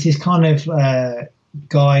he's this kind of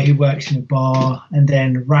guy who works in a bar, and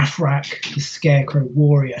then Rathrak, the Scarecrow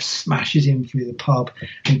warrior, smashes him through the pub,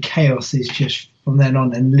 and chaos is just from then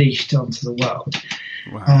on unleashed onto the world.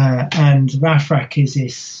 Wow. And Rathrak is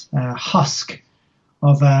this husk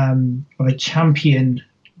of a champion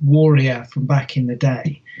warrior from back in the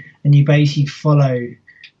day, and you basically follow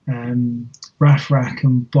Rathrak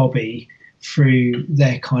and Bobby through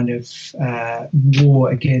their kind of war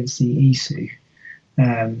against the Isu.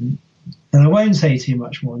 And I won't say too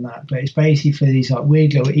much more than that, but it's basically for these like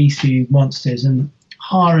weird little Isu monsters, and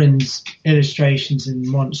Harren's illustrations and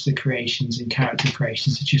monster creations and character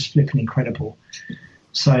creations are just flipping incredible.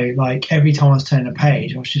 So like every time I was turning a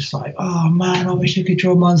page, I was just like, oh man, I wish I could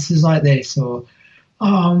draw monsters like this, or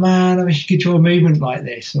oh man, I wish you could draw a movement like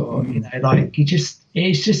this, or you know, like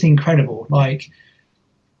it's just incredible. Like,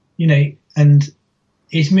 you know, and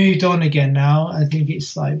it's moved on again now. I think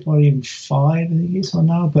it's like volume 5, I think it's on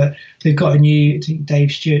now, but they've got a new, I think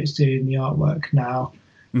Dave Stewart's doing the artwork now.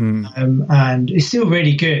 And it's still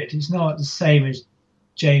really good. It's not the same as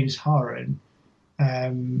James Harren,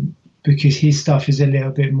 because his stuff is a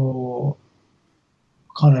little bit more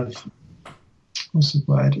kind of, what's the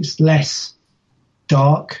word? It's less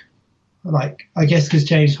dark. Like, I guess because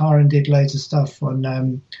James Harren did loads of stuff on, I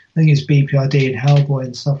think it's BPRD and Hellboy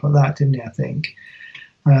and stuff like that, didn't he? I think.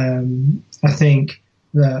 I think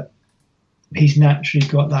that he's naturally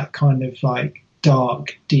got that kind of like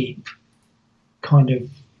dark, deep kind of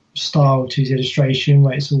style to his illustration,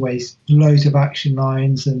 where it's always loads of action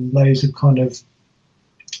lines and loads of kind of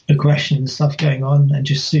aggression and stuff going on, and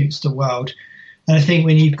just suits the world. And I think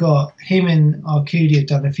when you've got him and Arcudi have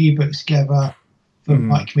done a few books together for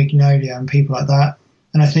Mike Mignola and people like that,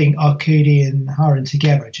 and I think Arcudi and Harren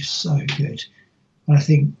together are just so good. And I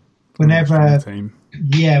think whenever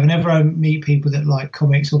I meet people that like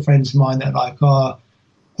comics, or friends of mine that are like, oh,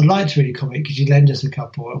 I'd like to read a comic, could you lend us a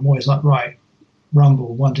couple? I'm always like, right,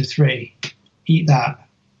 Rumble 1 to 3, eat that,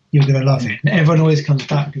 you're going to love it. And everyone always comes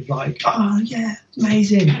back with like, oh yeah,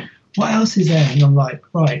 amazing, what else is there? And I'm like,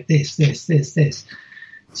 right, this.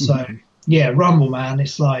 So yeah, Rumble, man,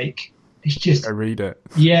 it's like, it's just, I read it.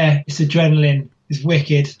 Yeah, it's adrenaline, it's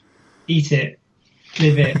wicked, eat it,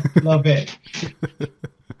 live it, love it.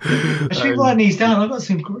 I should write these down. I've got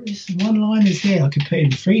some one-liners here I could put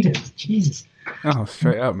in Freedom. Jesus. Oh,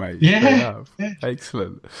 straight up, mate. Yeah.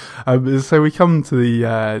 Excellent. So we come to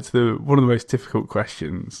the one of the most difficult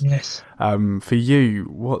questions. Yes. For you,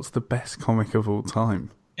 what's the best comic of all time?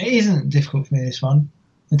 It isn't difficult for me, this one,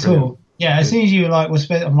 at all. Yeah, as soon as you were like,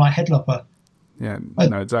 I'm like, Headlopper. Yeah, I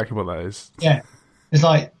know exactly what that is. Yeah. It's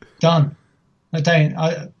like, done.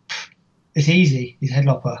 It's easy. It's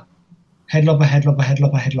Headlopper.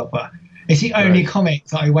 Headlopper. It's the only comic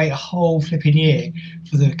that I wait a whole flipping year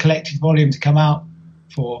for the collected volume to come out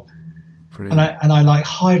for. Brilliant. And I like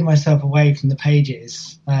hide myself away from the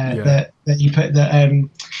pages that you put that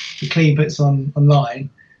Clea puts online,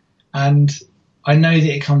 and I know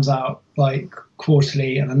that it comes out like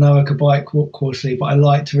quarterly, and I know I could buy it quarterly, but I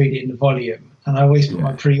like to read it in the volume, and I always put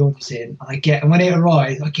my pre-orders in, and when it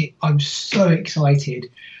arrives, I'm so excited.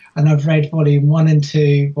 And I've read volume 1 and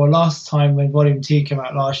 2. Well, last time when volume 2 came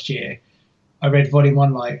out last year, I read volume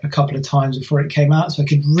 1 like a couple of times before it came out. So I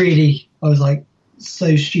was like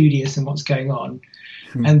so studious in what's going on.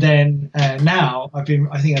 And then now I think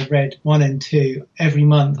I've read 1 and 2. Every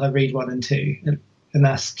month I read 1 and 2. And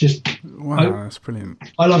that's just... Wow, that's brilliant.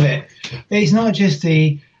 I love it. It's not just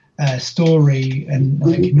the story and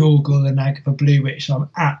like Norgal and Agatha Blue, which I'm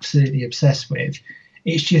absolutely obsessed with.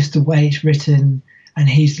 It's just the way it's written, and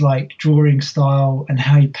his like drawing style and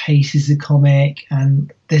how he paces the comic.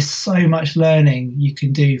 And there's so much learning you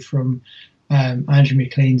can do from Andrew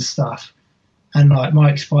McLean's stuff, and like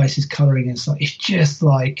Mike Spicer's colouring and stuff. It's just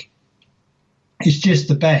the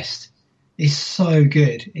best. It's so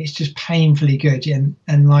good. It's just painfully good.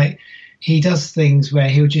 And like he does things where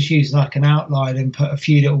he'll just use like an outline and put a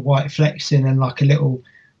few little white flecks in and like a little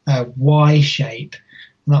Y shape,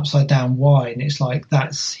 an upside down Y, and it's like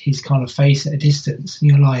that's his kind of face at a distance. And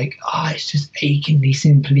you're like, it's just achingly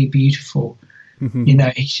simply beautiful.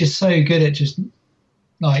 He's just so good at just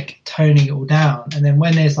like toning it all down. And then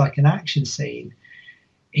when there's like an action scene,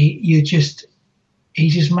 he just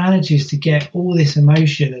manages to get all this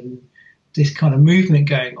emotion and this kind of movement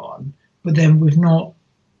going on, but then with not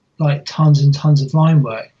like tons and tons of line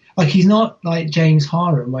work. Like he's not like James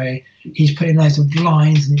Harren where he's putting loads of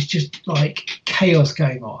lines and it's just like chaos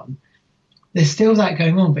going on. There's still that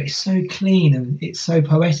going on, but it's so clean and it's so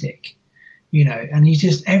poetic, and you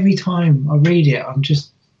just, every time I read it, I'm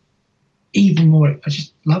just even more, I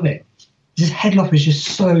just love it. This Headlopper is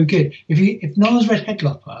just so good. If no one's read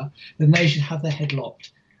Headlopper, then they should have their head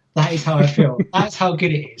lopped. That is how I feel. That's how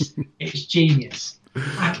good it is. It's genius.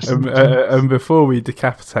 And before we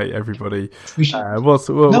decapitate everybody, no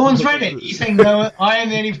one's read it. You're saying no? I am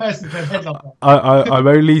the only person who's read Headlopper. I'm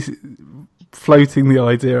only floating the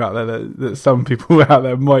idea out there that some people out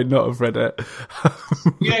there might not have read it.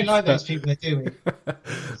 We don't like those people, do we?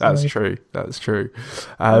 That's true. That's true.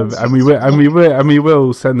 And we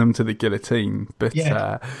will send them to the guillotine. But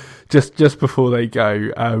just before they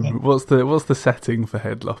go, what's the setting for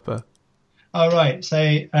Headlopper? All right. So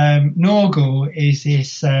Norgal is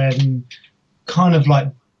this kind of like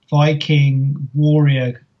Viking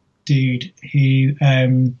warrior dude who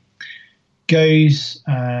goes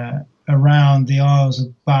around the Isles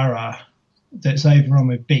of Barra that's overrun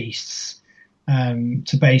with beasts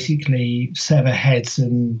to basically sever heads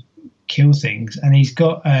and kill things. And he's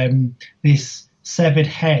got this severed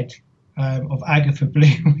head of Agatha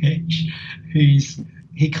Bloomwich,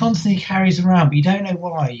 he constantly carries around, but you don't know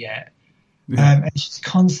why yet. And she's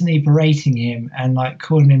constantly berating him and like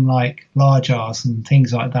calling him like large arse and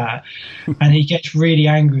things like that. And he gets really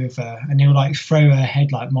angry with her and he'll like throw her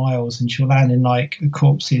head like miles and she'll land in like a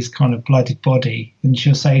corpse's kind of blooded body and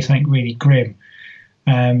she'll say something really grim.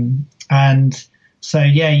 And so,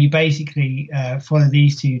 you basically follow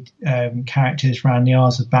these two characters around the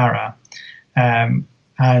Isles of Barra.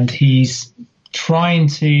 And he's trying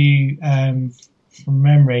to... from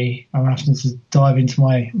memory, I'm having to dive into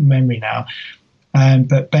my memory now.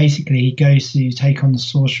 But basically, he goes to take on the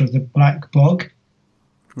sorcerer of the Black Bog.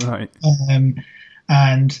 Right.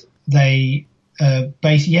 And they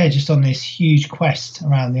basically, just on this huge quest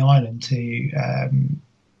around the island to,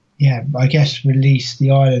 I guess, release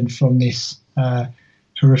the island from this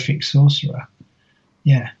horrific sorcerer.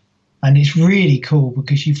 Yeah. And it's really cool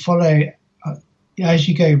because you follow, as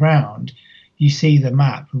you go round, you see the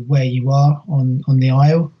map of where you are on the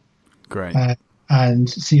isle. Great. And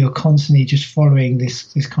so you're constantly just following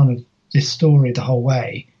this kind of this story the whole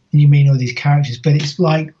way. And you meet all these characters, but it's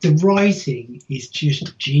like the writing is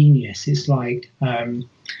just genius. It's like,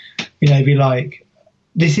 be like,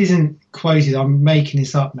 this isn't quoted. I'm making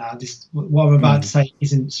this up now. What I'm about to say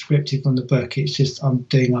isn't scripted from the book. It's just, I'm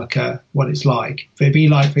doing like what it's like. But it'd be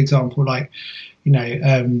like, for example, like,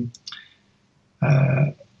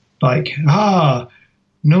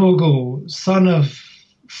 Norgal, son of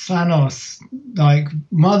Thanos, like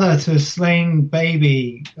mother to a slain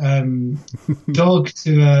baby, dog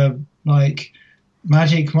to a like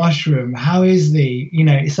magic mushroom. How is thee?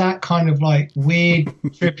 It's that kind of like weird,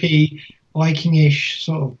 trippy, Vikingish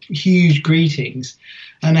sort of huge greetings,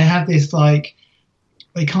 and they have this like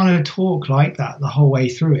they kind of talk like that the whole way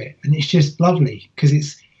through it, and it's just lovely because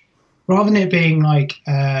it's. Rather than it being like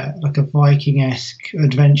a Viking-esque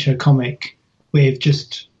adventure comic with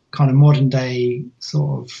just kind of modern day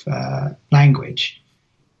sort of language,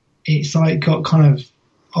 it's like got kind of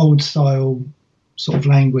old style sort of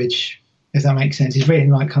language, if that makes sense. It's written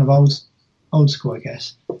like kind of old school, I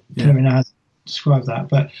guess. I don't really know how to describe that,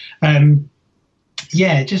 but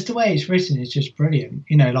just the way it's written is just brilliant.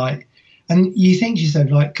 And you think to yourself,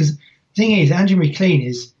 like, because the thing is, Andrew McLean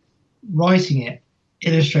is writing it,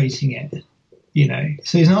 illustrating it,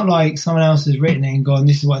 so it's not like someone else has written it and gone,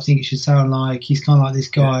 this is what I think it should sound like. He's kind of like this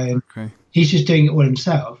guy, and he's just doing it all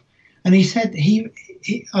himself. And he said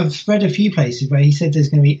I've read a few places where he said there's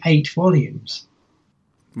going to be 8 volumes.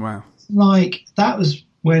 Wow. Like that was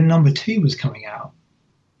when number 2 was coming out.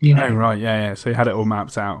 Oh right, yeah. So he had it all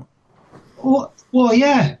mapped out. Well,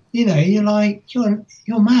 yeah. you're like, you're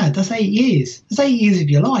mad. That's 8 years. That's 8 years of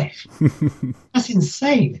your life. That's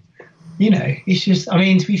insane. It's just, I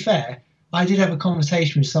mean, to be fair, I did have a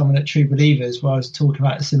conversation with someone at True Believers where I was talking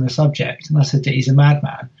about a similar subject, and I said that he's a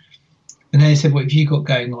madman. And they said, what have you got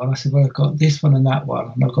going on? I said, well, I've got this one and that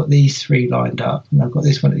one, and I've got these three lined up, and I've got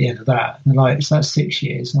this one at the end of that. And they're like, so that's 6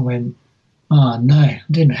 years. And I went, oh, no, I'm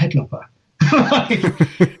doing a headlopper.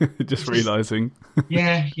 Just realising.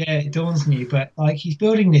 Yeah, it dawns on you. But, like, he's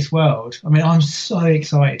building this world. I mean, I'm so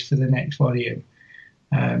excited for the next volume.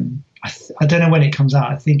 I don't know when it comes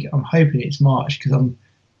out. I'm hoping it's March, because I'm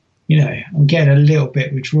getting a little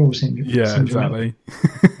bit withdrawal syndrome. Yeah, exactly.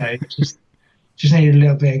 Just need a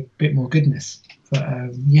little bit more goodness. But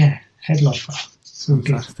headlopper. It's all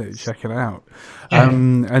fantastic. good. Check it out. Yeah.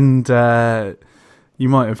 And you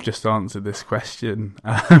might have just answered this question,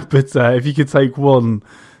 but if you could take one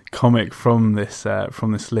comic from this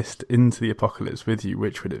list into the apocalypse with you,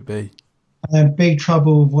 which would it be? Big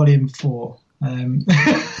Trouble Volume 4. No,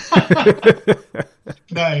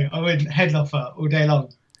 I wouldn't. Headlopper all day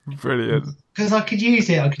long. Brilliant. Because I could use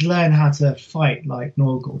it. I could learn how to fight like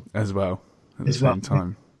Norgal as well at the same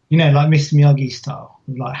time. Like Mr. Miyagi style,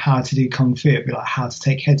 like how to do kung fu. It'd be like how to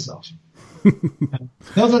take heads off.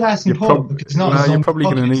 Not that that's important, because it's not. You're probably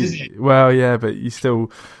going to need. Well, yeah, but you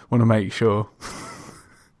still want to make sure.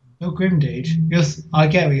 You're grim, dude. I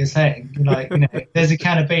get what you're saying. You're like, there's a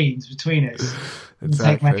can of beans between us.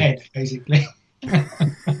 Exactly. Take my head, basically.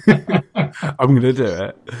 I'm going to do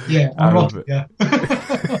it. Yeah, I'm rocking, yeah.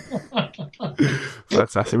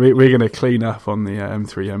 Fantastic. We're going to clean up on the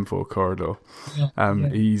M3, M4 corridor.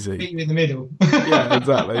 Yeah. Easy. Meet you in the middle. Yeah,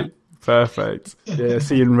 exactly. Perfect. Yeah,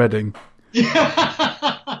 see you in Reading.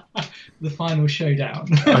 The final showdown.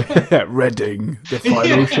 Reading, the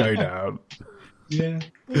final showdown. Yeah.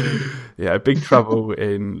 Yeah, Big Trouble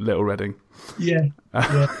in Little Reading. Yeah.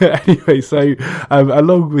 Anyway, so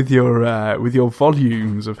along with your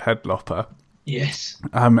volumes of Headlopper, yes,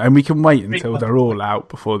 and we can wait until they're all out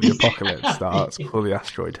before the apocalypse starts, before the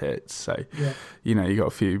asteroid hits. So, you got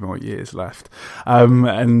a few more years left.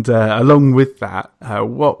 And along with that,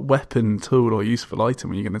 what weapon, tool, or useful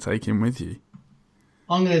item are you going to take in with you?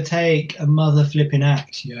 I'm going to take a mother flipping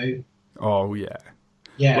axe, Oh yeah.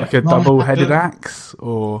 Yeah. Like a double-headed axe,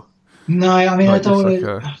 or? No, I mean, like I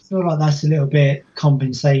don't. I feel like that's a little bit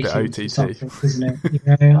compensating for something, isn't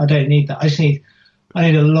it? I don't need that. I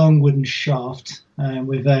need a long wooden shaft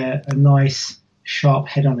with a nice sharp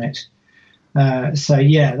head on it. So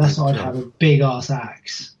yeah, that's what I'd have, a big ass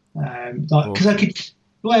axe. Because I could,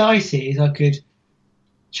 the way I see it is, I could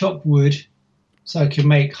chop wood, so I could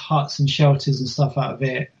make huts and shelters and stuff out of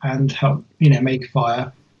it, and help make a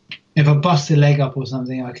fire. If I bust a leg up or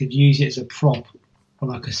something, I could use it as a prop or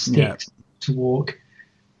like a stick to walk.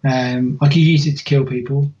 I could use it to kill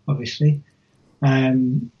people, obviously.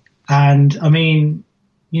 And I mean,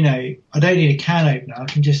 I don't need a can opener. I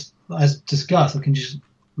can just, as discussed, I can just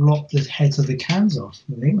lop the heads of the cans off.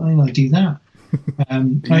 I think I'd do that. I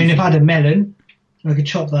mean, if I had a melon, I could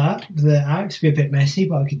chop that with the axe. It'd be a bit messy,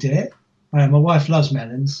 but I could do it. My wife loves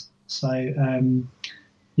melons, so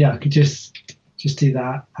I could just do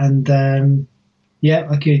that. And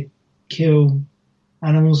I could kill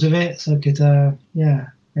animals with it. So I could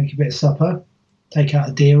make a bit of supper, take out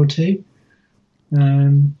a deer or two.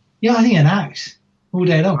 I think an axe all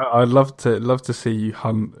day long. I'd love to see you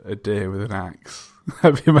hunt a deer with an axe.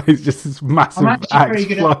 That'd be amazing. Just this massive axe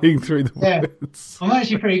flying through the woods. I'm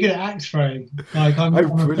actually pretty good at axe throwing. I'm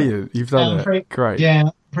brilliant! You've done it. Great. Yeah,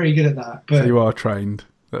 I'm pretty good at that. But so you are trained.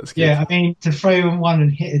 That's good. Yeah, I mean, to throw one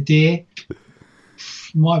and hit a deer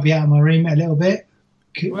might be out of my remit a little bit.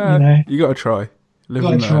 Well, you got to try. Live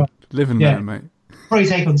and learn, mate. Probably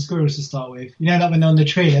take on squirrels to start with. Like when they're on the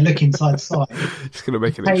tree, they look inside sight. It's going to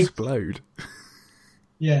make it explode.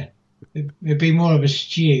 Yeah, it'd be more of a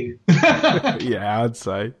stew. Yeah, I'd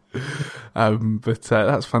say. But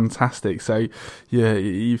that's fantastic. So, yeah,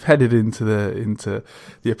 you've headed into the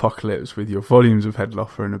apocalypse with your volumes of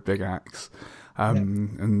Headlopper and a big axe.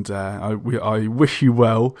 And I wish you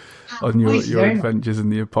well on your adventures in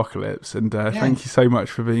the apocalypse. And thank you so much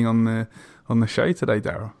for being on the show today,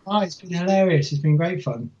 Darrell. Oh, it's been hilarious. It's been great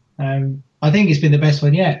fun. I think it's been the best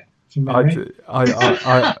one yet. I'll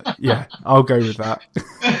go with that.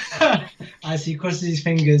 As he crosses his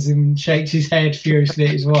fingers and shakes his head furiously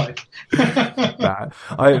at his wife.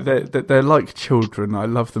 They're like children. I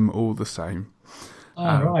love them all the same.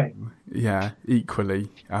 Oh, right. Yeah, equally.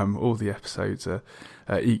 All the episodes are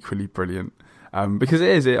equally brilliant. Because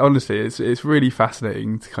honestly, it's really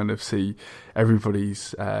fascinating to kind of see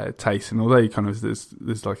everybody's taste. And although kind of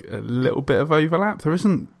there's like a little bit of overlap, there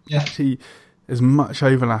isn't actually as much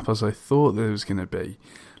overlap as I thought there was going to be.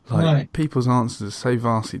 Like, right. People's answers are so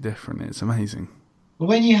vastly different. It's amazing. But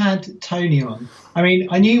when you had Tony on, I mean,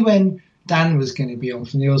 I knew when Dan was going to be on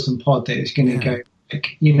from the Awesome Pod that it was going to go,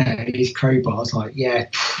 like, you know, his crowbar. I was like, yeah,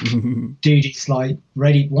 dude, it's like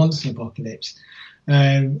ready, wants an apocalypse.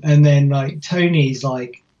 And then like Tony's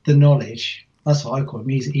like the knowledge. That's what I call him.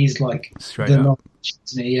 He's like Straight the up. knowledge,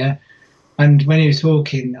 isn't he? Yeah. And when he was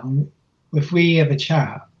talking, if we have a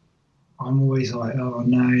chat, I'm always like, oh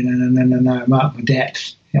no, I'm out of my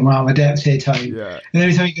depth. I'm out of my depth here, Tony. Yeah. And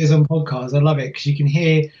every time he goes on podcasts, I love it because you can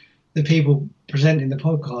hear the people presenting the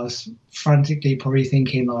podcast frantically probably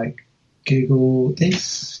thinking like, Google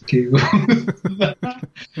this, Google,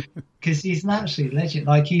 because he's naturally legend.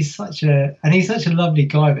 Like he's such a lovely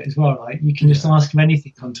guy, but as well, like you can just ask him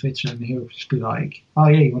anything on Twitter, and he'll just be like, "Oh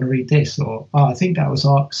yeah, you want to read this?" Or "Oh, I think that was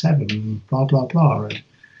Arc 7, blah blah blah," and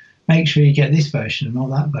make sure you get this version and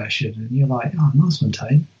not that version. And you're like, "Oh, nice one,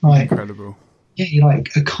 Tone." Like, incredible. Yeah, you're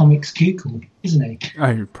like a comics Google, isn't he?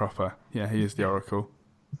 Oh, proper. Yeah, he is the Oracle.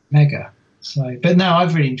 Mega. So, but no,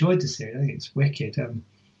 I've really enjoyed the series. I think it's wicked.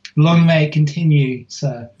 Long may it continue,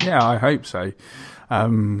 sir. Yeah, I hope so.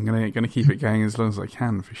 I'm gonna keep it going as long as I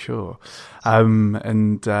can, for sure.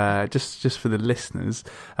 And just for the listeners,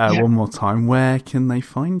 one more time, where can they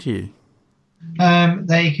find you?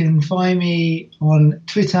 They can find me on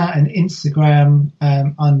Twitter and Instagram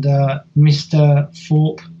under Mr.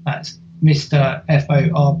 Thorpe. That's Mr.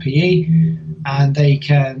 Forpe, and they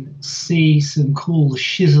can see some cool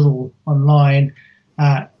shizzle online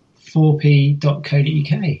at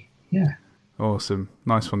thorpe.co.uk. Yeah. Awesome.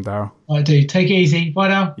 Nice one, Darrell. I do. Take it easy. Bye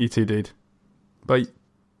now. You too, dude. Bye.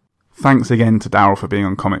 Thanks again to Darrell for being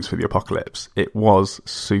on Comics for the Apocalypse. It was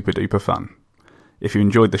super duper fun. If you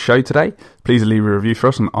enjoyed the show today, please leave a review for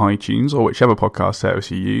us on iTunes or whichever podcast service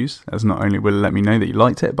you use, as not only will it let me know that you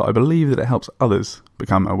liked it, but I believe that it helps others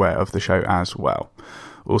become aware of the show as well.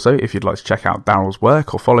 Also, if you'd like to check out Darrell's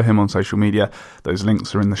work or follow him on social media, those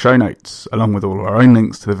links are in the show notes, along with all of our own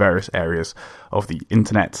links to the various areas of the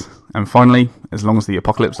internet. And finally, as long as the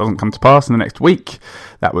apocalypse doesn't come to pass in the next week,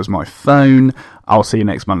 that was my phone. I'll see you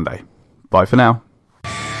next Monday. Bye for now.